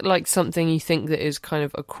 Is that like something you think that is kind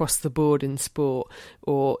of across the board in sport,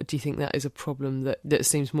 or do you think that is a problem that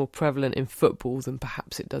seems more prevalent in football than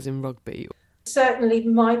perhaps it does in rugby? Certainly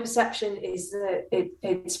my perception is that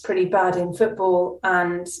it's pretty bad in football,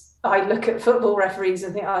 and I look at football referees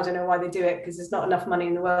and think, I don't know why they do it, because there's not enough money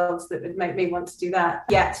in the world that would make me want to do that.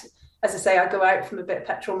 Yet, as I say, I go out from a bit of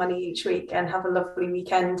petrol money each week and have a lovely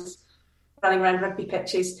weekend running around rugby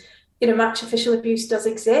pitches. Match official abuse does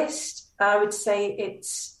exist. I would say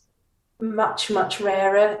it's much, much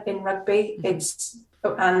rarer in rugby.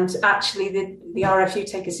 And actually the RFU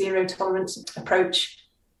take a zero tolerance approach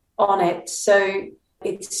on it. So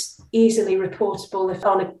it's easily reportable if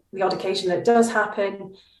on the odd occasion that it does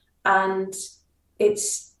happen. And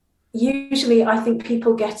it's usually, I think,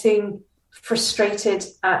 people getting frustrated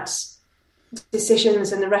at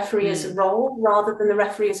decisions and the referee as a role rather than the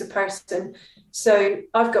referee as a person. So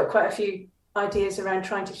I've got quite a few ideas around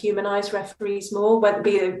trying to humanise referees more, whether it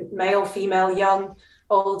be a male, female, young,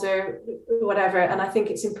 older, whatever. And I think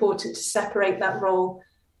it's important to separate that role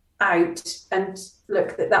out and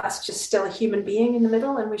look that that's just still a human being in the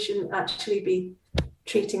middle, and we shouldn't actually be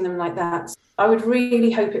treating them like that. I would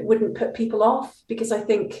really hope it wouldn't put people off, because I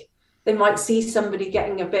think they might see somebody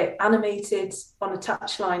getting a bit animated on a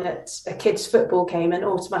touchline at a kid's football game and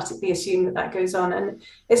automatically assume that goes on. And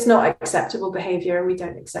it's not acceptable behaviour, and we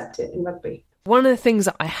don't accept it in rugby. One of the things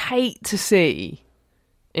that I hate to see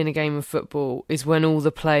in a game of football is when all the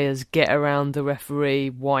players get around the referee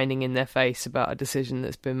whining in their face about a decision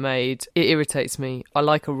that's been made. It irritates me. I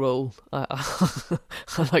like a rule.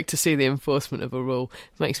 I like to see the enforcement of a rule.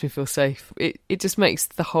 It makes me feel safe. It just makes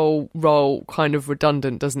the whole role kind of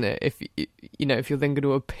redundant, doesn't it? If you're then going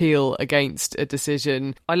to appeal against a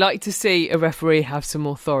decision. I like to see a referee have some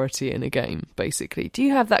authority in a game, basically. Do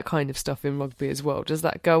you have that kind of stuff in rugby as well? Does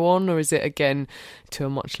that go on, or is it again to a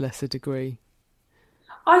much lesser degree?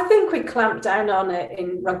 I think we clamp down on it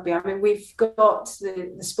in rugby. I mean, we've got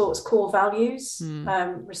the sport's core values.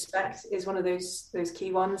 Respect is one of those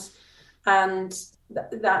key ones. And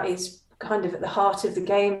that is kind of at the heart of the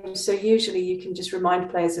game. So usually you can just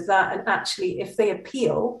remind players of that. And actually, if they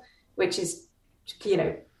appeal, which is,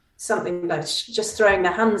 something that's just throwing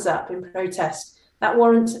their hands up in protest, that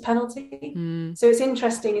warrants a penalty. So it's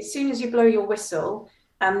interesting. As soon as you blow your whistle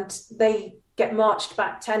and they get marched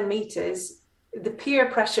back 10 metres, the peer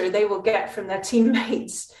pressure they will get from their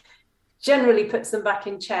teammates generally puts them back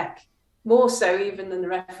in check, more so even than the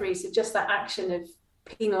referees. So just that action of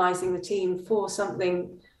penalising the team for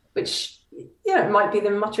something which, it might be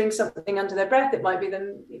them muttering something under their breath. It might be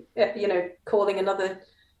them, calling another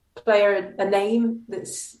player a name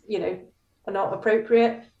that's, are not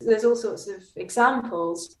appropriate. There's all sorts of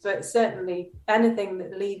examples, but certainly anything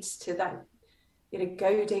that leads to that,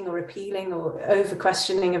 goading or appealing or over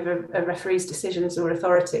questioning of a referee's decisions or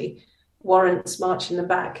authority warrants marching them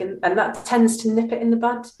back, and that tends to nip it in the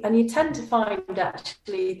bud. And you tend to find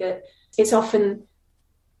actually that it's often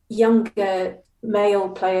younger male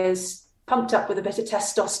players pumped up with a bit of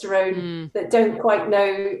testosterone that don't quite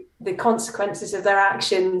know the consequences of their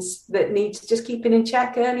actions, that need to just keep it in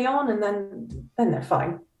check early on, and then they're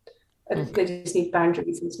fine. They just need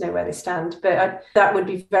boundaries and to know where they stand. But that would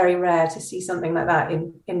be very rare to see something like that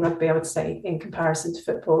in rugby, I would say, in comparison to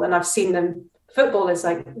football. And I've seen them, footballers,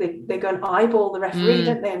 like they go and eyeball the referee,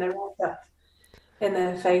 don't they? And they're right up in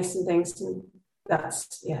their face and things. And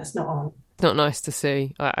it's not on. It's not nice to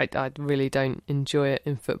see. I really don't enjoy it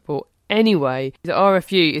in football. Anyway, the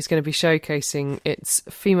RFU is going to be showcasing its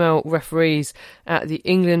female referees at the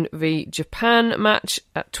England v Japan match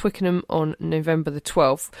at Twickenham on November the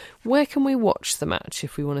 12th. Where can we watch the match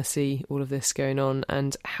if we want to see all of this going on,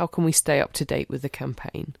 and how can we stay up to date with the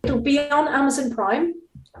campaign? It'll be on Amazon Prime.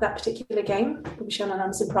 That particular game will be shown on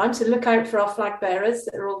Amazon Prime, so look out for our flag bearers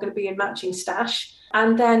that are all going to be in matching stash.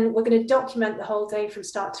 And then we're going to document the whole day from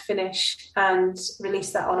start to finish and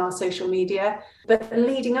release that on our social media. But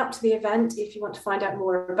leading up to the event, if you want to find out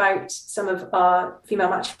more about some of our female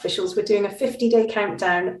match officials, we're doing a 50-day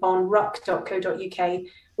countdown on ruck.co.uk,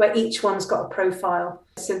 where each one's got a profile.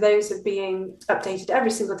 So those are being updated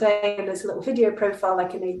every single day, and there's a little video profile,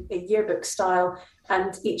 like in a yearbook style,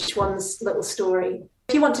 and each one's little story.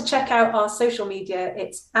 If you want to check out our social media,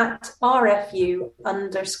 it's at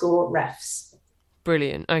RFU_refs.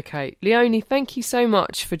 Brilliant. Okay. Leonie, thank you so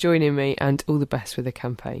much for joining me, and all the best with the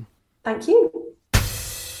campaign. Thank you.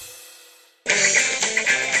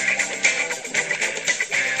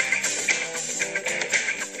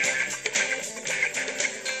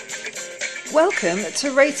 Welcome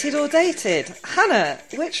to Rated or Dated. Hannah,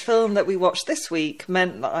 which film that we watched this week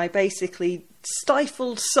meant that I basically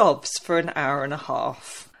stifled sobs for an hour and a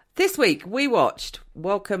half? This week we watched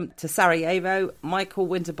Welcome to Sarajevo, Michael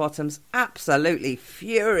Winterbottom's absolutely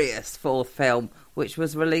furious fourth film, which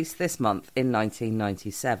was released this month in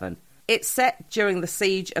 1997. It's set during the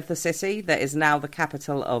siege of the city that is now the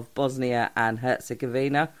capital of Bosnia and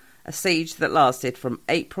Herzegovina, a siege that lasted from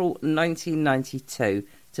April 1992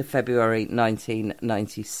 to February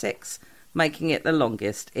 1996, making it the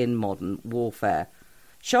longest in modern warfare.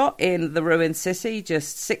 Shot in the ruined city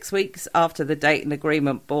just 6 weeks after the Dayton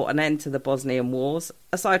Agreement brought an end to the Bosnian Wars,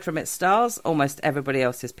 aside from its stars, almost everybody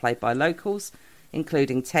else is played by locals,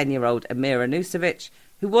 including 10-year-old Amira Nusovic,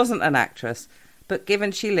 who wasn't an actress, but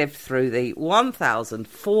given she lived through the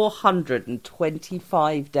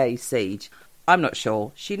 1,425-day siege, I'm not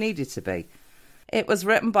sure she needed to be. It was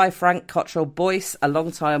written by Frank Cottrell Boyce, a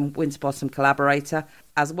long-time Winterbottom collaborator,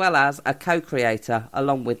 as well as a co-creator,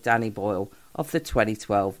 along with Danny Boyle, of the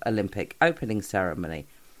 2012 Olympic opening ceremony,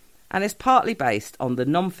 and is partly based on the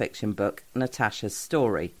non-fiction book Natasha's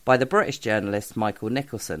Story by the British journalist Michael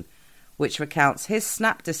Nicholson, which recounts his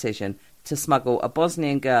snap decision to smuggle a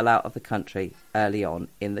Bosnian girl out of the country early on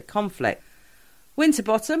in the conflict.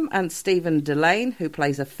 Winterbottom and Stephen Delane, who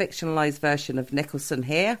plays a fictionalised version of Nicholson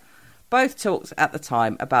here, both talked at the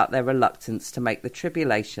time about their reluctance to make the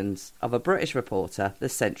tribulations of a British reporter the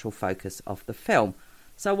central focus of the film.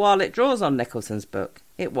 So while it draws on Nicholson's book,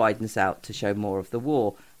 it widens out to show more of the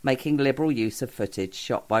war, making liberal use of footage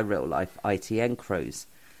shot by real-life ITN crews.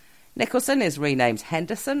 Nicholson is renamed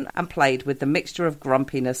Henderson and played with the mixture of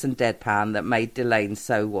grumpiness and deadpan that made Delane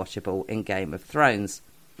so watchable in Game of Thrones.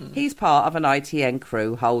 He's part of an ITN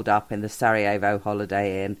crew holed up in the Sarajevo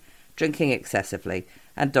Holiday Inn, drinking excessively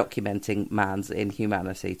and documenting man's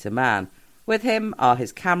inhumanity to man. With him are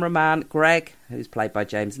his cameraman, Greg, who's played by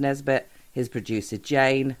James Nesbitt, his producer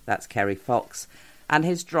Jane, that's Kerry Fox, and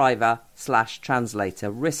his driver/translator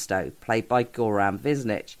Risto, played by Goran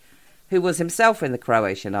Visnic, who was himself in the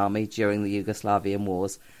Croatian army during the Yugoslavian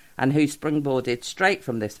wars and who springboarded straight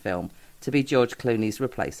from this film to be George Clooney's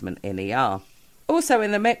replacement in ER. Also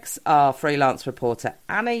in the mix are freelance reporter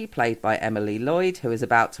Annie, played by Emily Lloyd, who is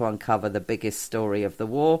about to uncover the biggest story of the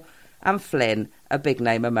war, and Flynn, a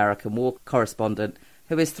big-name American war correspondent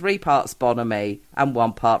who is 3 parts bonhomie and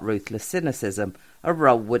 1 part ruthless cynicism, a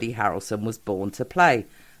role Woody Harrelson was born to play.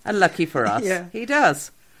 And lucky for us, He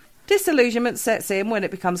does. Disillusionment sets in when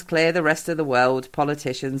it becomes clear the rest of the world,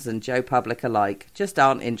 politicians and Joe Public alike, just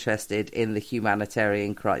aren't interested in the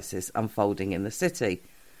humanitarian crisis unfolding in the city.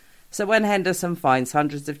 So when Henderson finds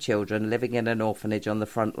hundreds of children living in an orphanage on the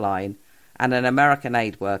front line, and an American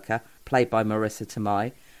aid worker, played by Marissa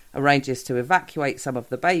Tomei, arranges to evacuate some of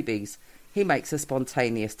the babies, he makes a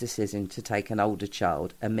spontaneous decision to take an older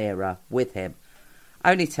child, Amira, with him,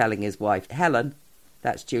 only telling his wife, Helen,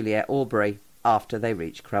 that's Juliet Aubrey, after they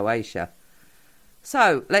reach Croatia.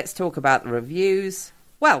 So, let's talk about the reviews.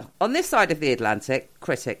 Well, on this side of the Atlantic,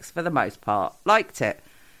 critics, for the most part, liked it.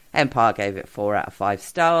 Empire gave it 4 out of 5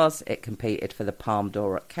 stars, it competed for the Palme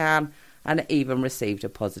d'Or at Cannes, and it even received a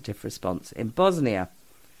positive response in Bosnia.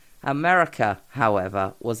 America,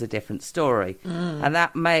 however, was a different story, and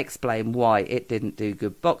that may explain why it didn't do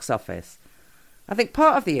good box office. I think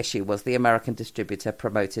part of the issue was the American distributor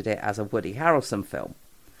promoted it as a Woody Harrelson film.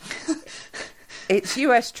 Its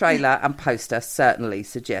US trailer and poster certainly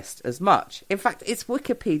suggest as much. In fact, its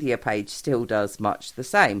Wikipedia page still does much the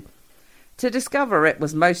same. To discover it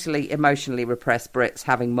was mostly emotionally repressed Brits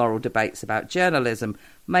having moral debates about journalism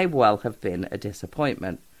may well have been a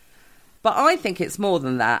disappointment. But I think it's more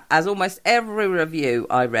than that, as almost every review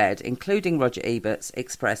I read, including Roger Ebert's,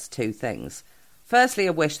 expressed 2 things. Firstly,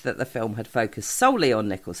 a wish that the film had focused solely on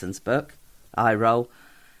Nicholson's book, eye roll,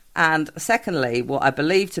 and secondly, what I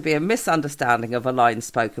believe to be a misunderstanding of a line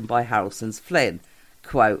spoken by Harrelson's Flynn,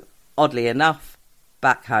 quote, oddly enough,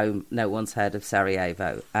 back home no one's heard of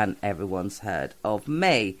Sarajevo and everyone's heard of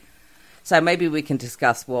me. So maybe we can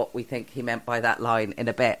discuss what we think he meant by that line in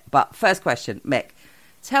a bit. But first question, Mick,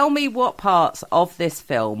 tell me what parts of this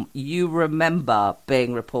film you remember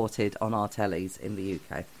being reported on our tellies in the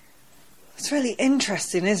UK. It's really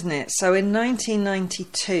interesting, isn't it? So in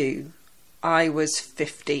 1992, I was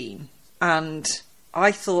 15, and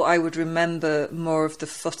I thought I would remember more of the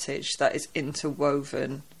footage that is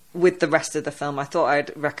interwoven with the rest of the film. I thought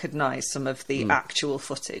I'd recognise some of the actual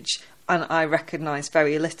footage, and I recognised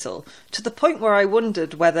very little, to the point where I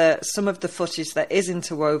wondered whether some of the footage that is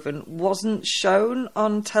interwoven wasn't shown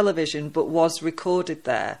on television but was recorded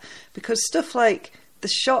there. Because stuff like the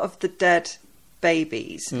shot of the dead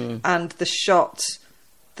babies and the shot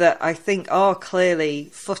that I think are clearly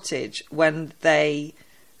footage when they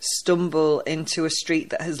stumble into a street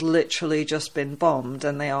that has literally just been bombed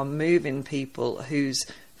and they are moving people whose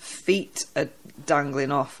feet are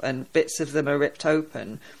dangling off and bits of them are ripped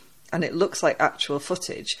open, and it looks like actual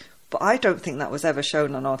footage. But I don't think that was ever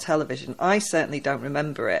shown on our television. I certainly don't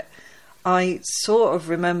remember it. I sort of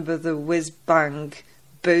remember the whiz-bang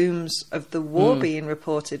booms of the war being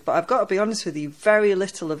reported, but I've got to be honest with you, very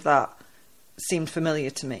little of that seemed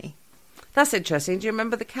familiar to me. That's interesting. Do you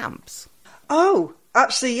remember the camps? Oh,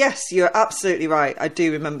 actually, yes, you're absolutely right. I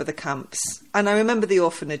do remember the camps. And I remember the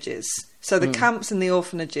orphanages. So the camps and the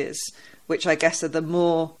orphanages, which I guess are the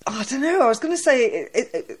more... Oh, I don't know, I was going to say,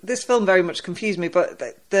 this film very much confused me, but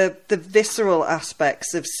the visceral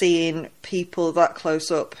aspects of seeing people that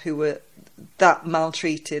close up who were that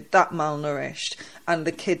maltreated, that malnourished, and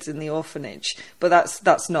the kids in the orphanage. But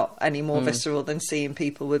that's not any more visceral than seeing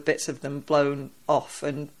people with bits of them blown off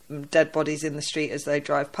and dead bodies in the street as they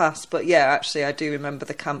drive past. But yeah, actually, I do remember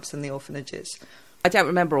the camps and the orphanages. I don't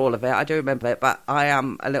remember all of it. I do remember it, but I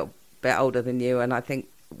am a little bit older than you, and I think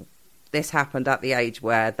this happened at the age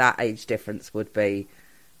where that age difference would be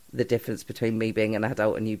the difference between me being an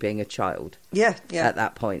adult and you being a child. Yeah. At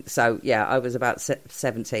that point. So, yeah, I was about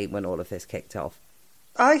 17 when all of this kicked off.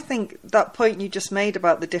 I think that point you just made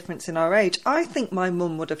about the difference in our age, I think my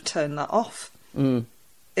mum would have turned that off.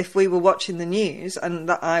 If we were watching the news and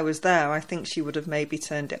that I was there, I think she would have maybe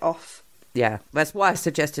turned it off. Yeah, that's why I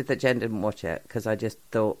suggested that Jen didn't watch it, because I just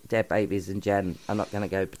thought dead babies and Jen are not going to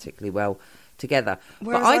go particularly well together.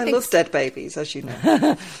 Whereas I love dead babies, as you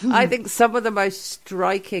know. I think some of the most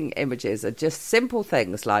striking images are just simple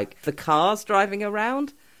things like the cars driving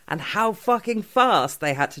around and how fucking fast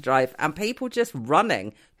they had to drive, and people just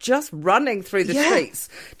running through the streets,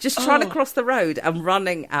 just trying to cross the road and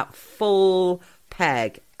running at full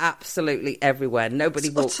peg absolutely everywhere. Nobody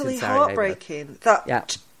walks in Sarajevo. It's utterly heartbreaking.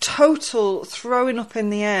 That total throwing up in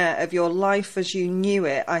the air of your life as you knew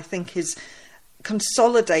it, I think, is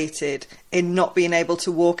consolidated in not being able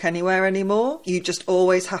to walk anywhere anymore. You just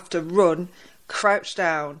always have to run, crouch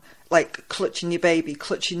down, like clutching your baby,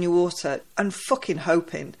 clutching your water, and fucking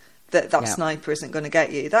hoping that sniper isn't going to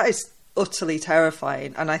get you. That is utterly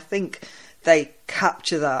terrifying, and I think they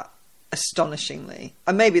capture that astonishingly.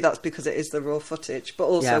 And maybe that's because it is the raw footage, but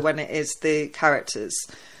also when it is the characters.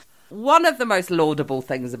 One of the most laudable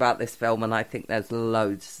things about this film, and I think there's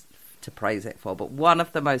loads to praise it for, but one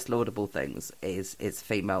of the most laudable things is its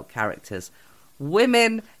female characters.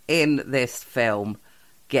 Women in this film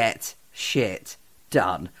get shit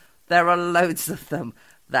done. There are loads of them.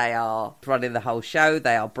 They are running the whole show.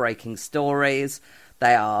 They are breaking stories.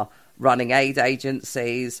 They are running aid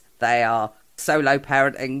agencies. They are solo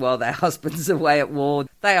parenting while their husband's away at war.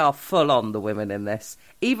 They are full on, the women in this.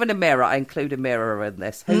 Even Amira, I include Amira in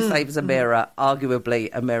this. Who saves Amira?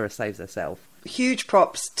 Arguably, Amira saves herself. Huge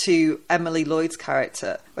props to Emily Lloyd's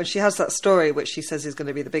character when she has that story which she says is going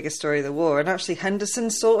to be the biggest story of the war, and actually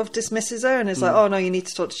Henderson sort of dismisses her and is like, oh no, you need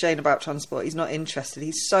to talk to Jane about transport. He's not interested.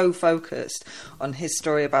 He's so focused on his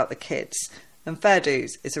story about the kids. And Fair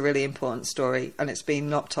Dues is a really important story, and it's been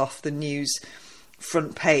knocked off the news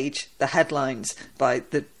front page, the headlines, by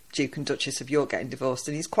the Duke and Duchess of York getting divorced,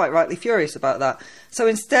 and he's quite rightly furious about that. So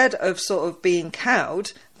instead of sort of being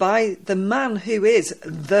cowed by the man who is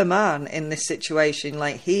the man in this situation,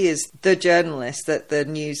 like he is the journalist that the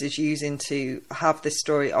news is using to have this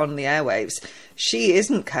story on the airwaves, she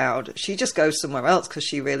isn't cowed. She just goes somewhere else because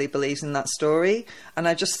she really believes in that story. And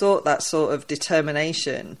I just thought that sort of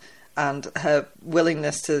determination and her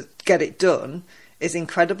willingness to get it done is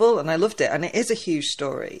incredible, and I loved it. And it is a huge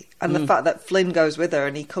story. And the fact that Flynn goes with her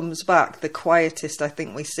and he comes back, the quietest I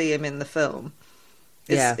think we see him in the film,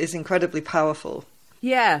 is incredibly powerful.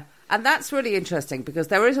 Yeah, and that's really interesting because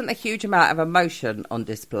there isn't a huge amount of emotion on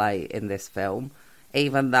display in this film,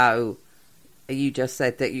 even though you just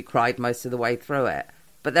said that you cried most of the way through it.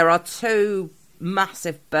 But there are two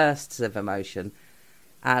massive bursts of emotion,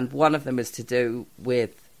 and one of them is to do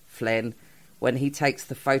with Flynn when he takes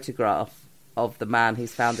the photograph of the man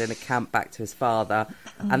he's found in a camp back to his father,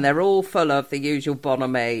 and they're all full of the usual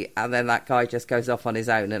bonhomie, and then that guy just goes off on his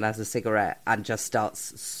own and has a cigarette and just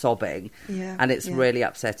starts sobbing, and it's really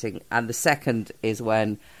upsetting. And the second is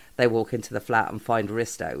when they walk into the flat and find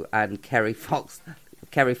Risto, and Kerry Fox's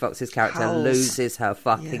character loses her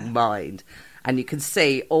fucking mind, and you can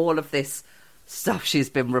see all of this stuff she's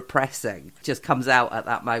been repressing just comes out at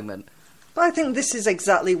that moment. But I think this is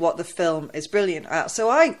exactly what the film is brilliant at. So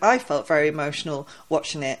I felt very emotional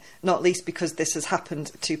watching it, not least because this has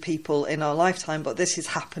happened to people in our lifetime, but this is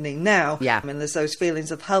happening now. Yeah. And there's those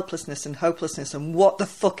feelings of helplessness and hopelessness and what the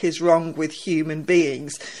fuck is wrong with human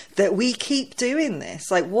beings that we keep doing this.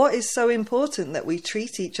 Like, what is so important that we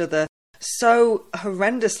treat each other so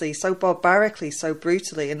horrendously, so barbarically, so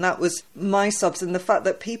brutally? And that was my sobs, and the fact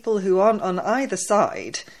that people who aren't on either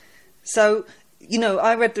side... So... You know,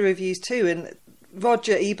 I read the reviews too, and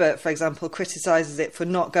Roger Ebert, for example, criticises it for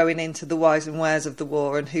not going into the whys and wheres of the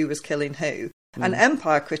war and who was killing who. And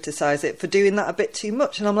Empire criticise it for doing that a bit too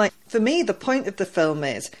much. And I'm like, for me, the point of the film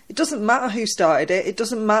is, it doesn't matter who started it, it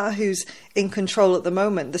doesn't matter who's in control at the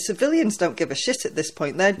moment. The civilians don't give a shit at this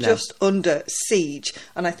point. They're just under siege.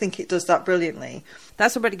 And I think it does that brilliantly.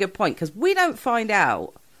 That's a really good point, because we don't find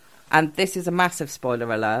out. And this is a massive spoiler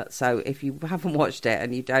alert, so if you haven't watched it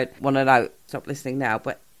and you don't want to know, stop listening now.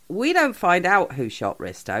 But we don't find out who shot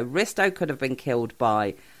Risto. Risto could have been killed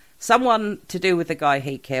by someone to do with the guy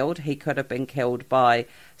he killed. He could have been killed by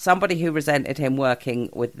somebody who resented him working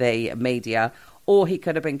with the media, or he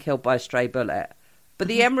could have been killed by a stray bullet. But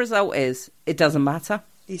the end result is, it doesn't matter.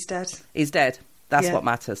 He's dead. He's dead. That's what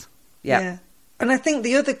matters. Yeah. And I think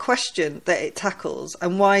the other question that it tackles,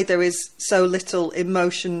 and why there is so little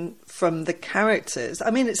emotion from the characters, I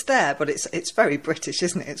mean, it's there, but it's very British,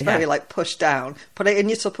 isn't it? It's very, like, pushed down. Put it in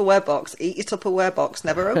your Tupperware box, eat your Tupperware box,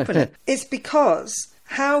 never open it. It's because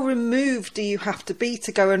how removed do you have to be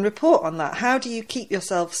to go and report on that? How do you keep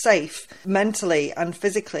yourself safe mentally and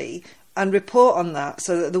physically and report on that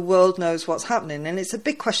so that the world knows what's happening? And it's a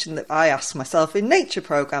big question that I ask myself in nature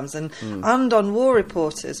programmes and on war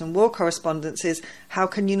reporters and war correspondents is, how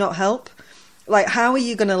can you not help? Like, how are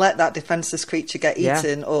you going to let that defenceless creature get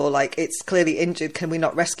eaten? Or, like, it's clearly injured, can we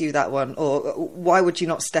not rescue that one? Or why would you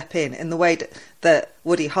not step in the way that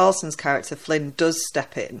Woody Harrelson's character Flynn does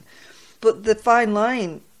step in? But the fine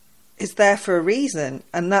line is there for a reason,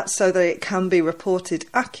 and that's so that it can be reported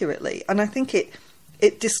accurately. And I think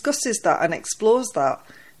it discusses that and explores that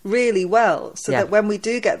really well, so that when we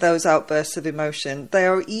do get those outbursts of emotion, they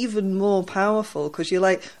are even more powerful, because you're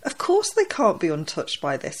like, of course they can't be untouched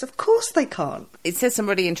by this. Of course they can't. It says some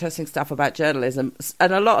really interesting stuff about journalism,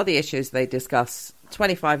 and a lot of the issues they discuss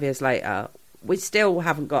 25 years later, we still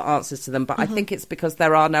haven't got answers to them, but I think it's because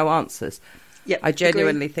there are no answers. I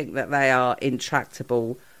genuinely think that they are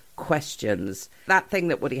intractable questions. That thing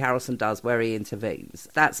that Woody Harrelson does where he intervenes,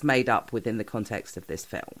 that's made up within the context of this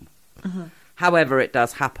film. However, it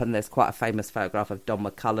does happen. There's quite a famous photograph of Don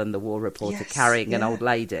McCullum, the war reporter, carrying an old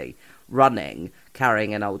lady,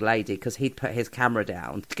 carrying an old lady, because he'd put his camera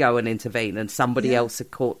down to go and intervene, and somebody else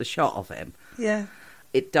had caught the shot of him.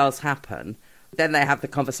 It does happen. Then they have the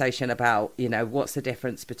conversation about, you know, what's the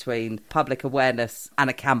difference between public awareness and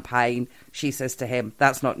a campaign? She says to him,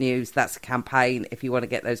 that's not news, that's a campaign if you want to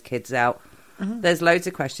get those kids out. There's loads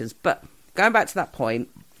of questions. But going back to that point,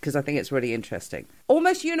 because I think it's really interesting.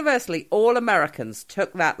 Almost universally, all Americans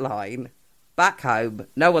took that line back home.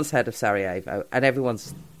 No one's heard of Sarajevo, and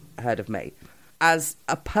everyone's heard of me, as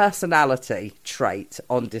a personality trait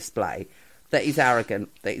on display, that he's arrogant,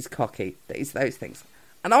 that he's cocky, that he's those things.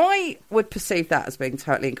 And I would perceive that as being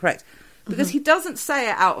totally incorrect, because he doesn't say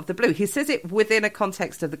it out of the blue. He says it within a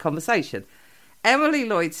context of the conversation. Emily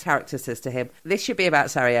Lloyd's character says to him, this should be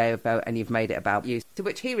about Sarajevo and you've made it about you. To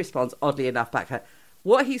which he responds, oddly enough, back her.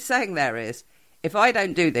 What he's saying there is, if I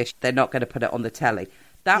don't do this, they're not going to put it on the telly.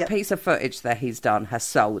 That piece of footage that he's done has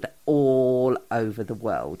sold all over the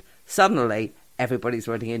world. Suddenly, everybody's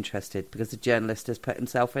really interested because the journalist has put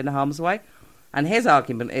himself in harm's way. And his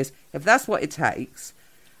argument is, if that's what it takes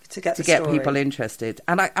to get people interested.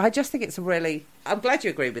 And I just think it's a really... I'm glad you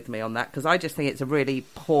agree with me on that, because I just think it's a really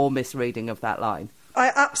poor misreading of that line.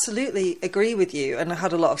 I absolutely agree with you, and I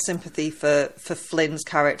had a lot of sympathy for Flynn's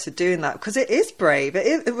character doing that, because it is brave.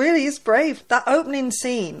 It really is brave. That opening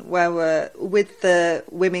scene where we're with the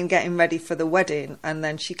women getting ready for the wedding, and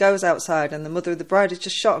then she goes outside and the mother of the bride is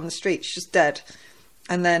just shot on the street. She's just dead.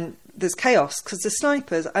 And then there's chaos because there's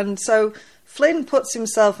snipers. And so Flynn puts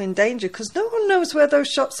himself in danger because no one knows where those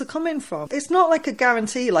shots are coming from. It's not like a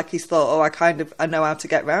guarantee, like he's thought, I know how to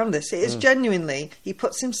get around this. It is genuinely, he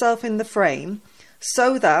puts himself in the frame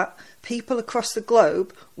so that people across the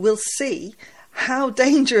globe will see how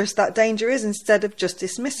dangerous that danger is instead of just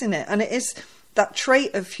dismissing it. And it is that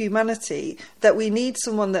trait of humanity that we need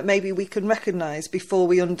someone that maybe we can recognise before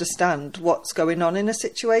we understand what's going on in a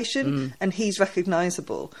situation, and he's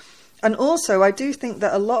recognisable. And also, I do think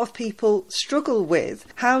that a lot of people struggle with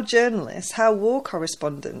how journalists, how war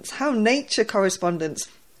correspondents, how nature correspondents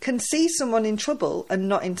can see someone in trouble and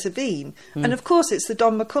not intervene. And of course, it's the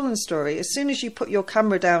Don McCullum story. As soon as you put your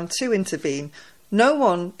camera down to intervene, no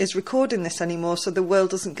one is recording this anymore, so the world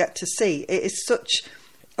doesn't get to see. It is such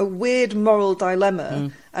a weird moral dilemma.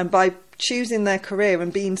 And by choosing their career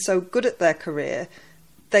and being so good at their career,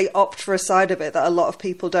 they opt for a side of it that a lot of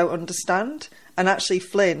people don't understand. And actually,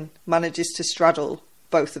 Flynn manages to straddle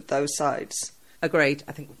both of those sides. Agreed.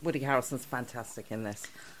 I think Woody Harrelson's fantastic in this.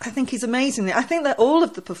 I think he's amazing. I think that all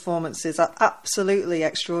of the performances are absolutely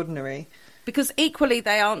extraordinary. Because equally,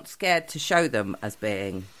 they aren't scared to show them as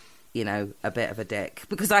being, you know, a bit of a dick.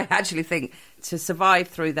 Because I actually think to survive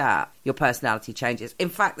through that, your personality changes. In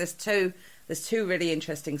fact, there's two really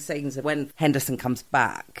interesting scenes when Henderson comes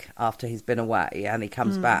back after he's been away, and he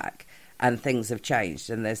comes back and things have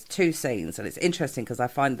changed. And there's two scenes, and it's interesting because I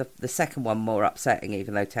find the second one more upsetting,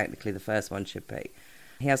 even though technically the first one should be.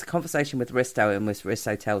 He has a conversation with Risto, in which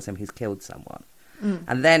Risto tells him he's killed someone.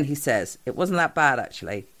 And then he says, it wasn't that bad,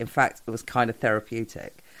 actually. In fact, it was kind of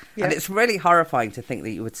therapeutic. Yeah. And it's really horrifying to think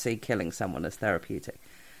that you would see killing someone as therapeutic.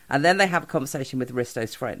 And then they have a conversation with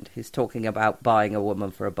Risto's friend, who's talking about buying a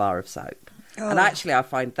woman for a bar of soap. And actually, I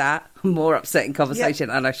find that a more upsetting conversation,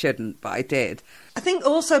 and I shouldn't, but I did. I think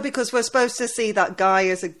also because we're supposed to see that guy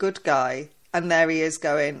as a good guy, and there he is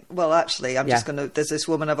going, well, actually, I'm just going to... There's this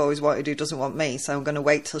woman I've always wanted who doesn't want me, so I'm going to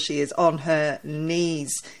wait till she is on her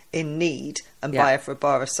knees in need and buy her for a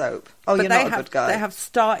bar of soap. Oh, but you're not a good guy. They have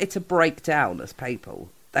started to break down as people.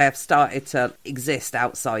 They have started to exist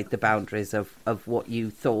outside the boundaries of what you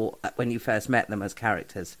thought when you first met them as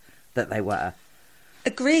characters that they were.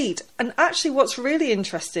 Agreed. And actually what's really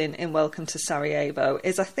interesting in Welcome to Sarajevo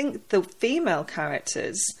is I think the female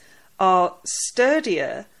characters are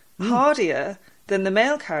sturdier, hardier than the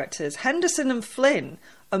male characters. Henderson and Flynn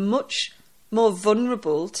are much more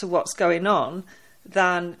vulnerable to what's going on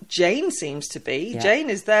than Jane seems to be. Yeah. Jane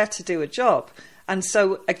is there to do a job. And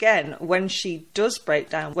so, again, when she does break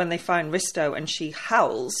down, when they find Risto and she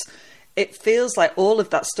howls, it feels like all of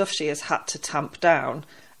that stuff she has had to tamp down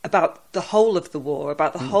about the whole of the war,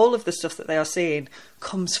 about the whole of the stuff that they are seeing,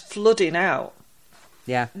 comes flooding out.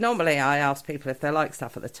 Yeah. Normally I ask people if they like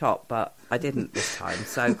stuff at the top, but I didn't this time.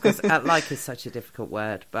 So, because like is such a difficult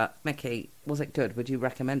word. But, Mickey, was it good? Would you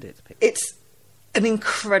recommend it to people? It's an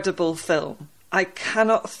incredible film. I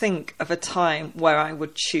cannot think of a time where I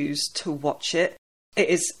would choose to watch it. It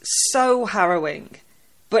is so harrowing,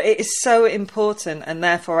 but it is so important, and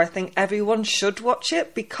therefore I think everyone should watch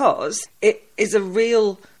it because it is a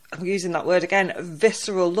real, I'm using that word again, a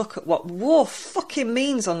visceral look at what war fucking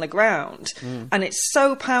means on the ground. And it's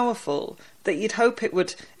so powerful that you'd hope it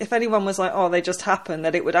would, if anyone was like, oh, they just happened,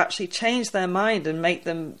 that it would actually change their mind and make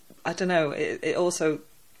them, I don't know, it also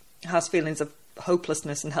has feelings of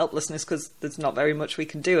hopelessness and helplessness because there's not very much we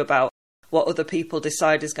can do about what other people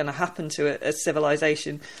decide is going to happen to a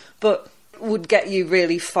civilization, but would get you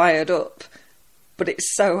really fired up but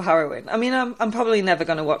it's so harrowing. I mean, I'm probably never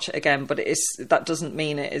going to watch it again, but that doesn't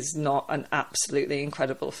mean it is not an absolutely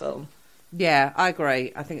incredible film. Yeah, I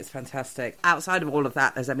agree. I think it's fantastic. Outside of all of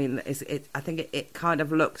that, I think it kind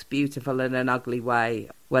of looks beautiful in an ugly way,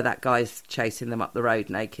 where that guy's chasing them up the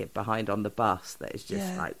road naked behind on the bus. That is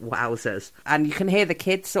just like wowzers. And you can hear the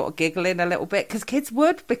kids sort of giggling a little bit, because kids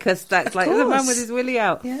would, because that's like the man with his willy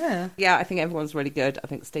out. Yeah. Yeah, I think everyone's really good. I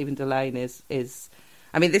think Stephen Delane is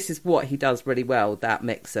I mean, this is what he does really well, that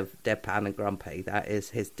mix of deadpan and grumpy. That is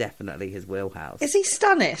definitely his wheelhouse. Is he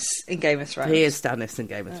Stannis in Game of Thrones? He is Stannis in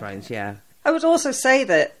Game of Thrones, yeah. I would also say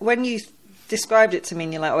that when you described it to me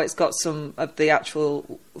and you're like, oh, it's got some of the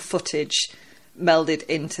actual footage melded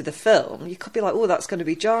into the film, you could be like, oh, that's going to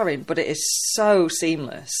be jarring, but it is so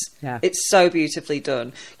seamless. Yeah. It's so beautifully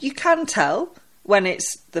done. You can tell when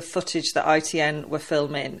it's the footage that ITN were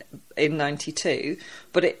filming in 92,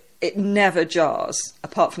 but it never jars,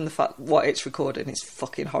 apart from the fact what it's recording is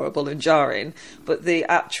fucking horrible and jarring, but the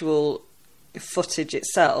actual footage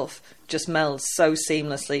itself just melds so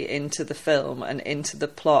seamlessly into the film and into the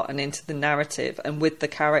plot and into the narrative and with the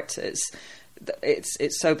characters.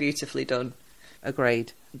 It's so beautifully done.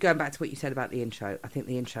 Agreed. Going back to what you said about the intro, I think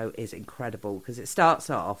the intro is incredible, because it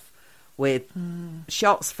starts off with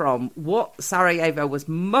shots from what Sarajevo was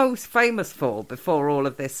most famous for before all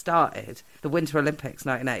of this started, the Winter Olympics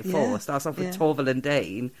 1984. Yeah, starts off with Torval and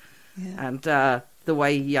Dean and the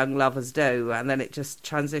way young lovers do, and then it just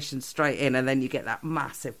transitions straight in, and then you get that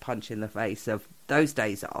massive punch in the face of those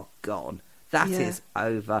days are gone. That is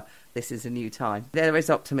over. This is a new time. There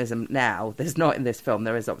is optimism now. There's not in this film.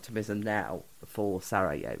 There is optimism now for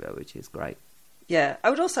Sarajevo, which is great. Yeah, I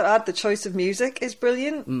would also add the choice of music is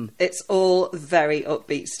brilliant. It's all very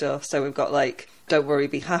upbeat stuff. So we've got like Don't Worry,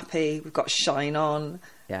 Be Happy. We've got Shine On.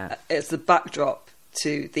 Yeah. It's the backdrop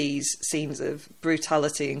to these scenes of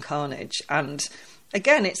brutality and carnage. And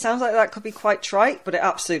again, it sounds like that could be quite trite, but it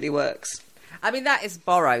absolutely works. I mean, that is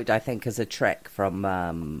borrowed, I think, as a trick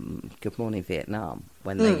from Good Morning Vietnam,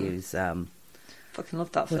 when they use... fucking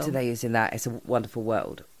love that film. What do they use in that? It's a Wonderful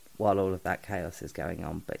World, while all of that chaos is going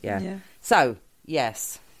on. But yeah. So,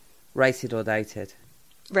 yes. Rated or dated?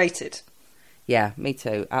 Rated. Yeah, me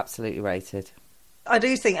too. Absolutely rated. I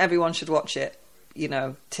do think everyone should watch it, you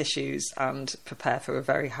know, tissues, and prepare for a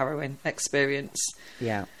very harrowing experience.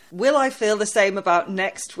 Yeah. Will I feel the same about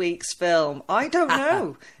next week's film? I don't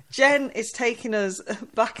know. Jen is taking us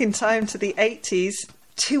back in time to the 80s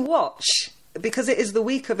to watch, because it is the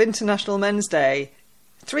week of International Men's Day,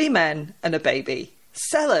 3 Men and a Baby.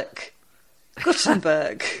 Selleck.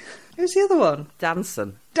 Guttenberg. Who's the other one?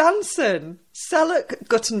 Danson. Selleck,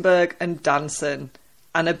 Guttenberg and Danson.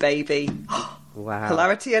 And a baby. Wow.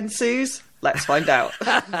 Hilarity ensues. Let's find out.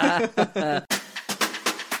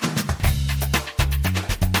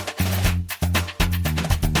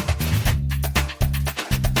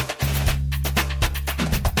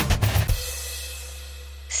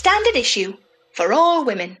 Standard issue for all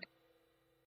women.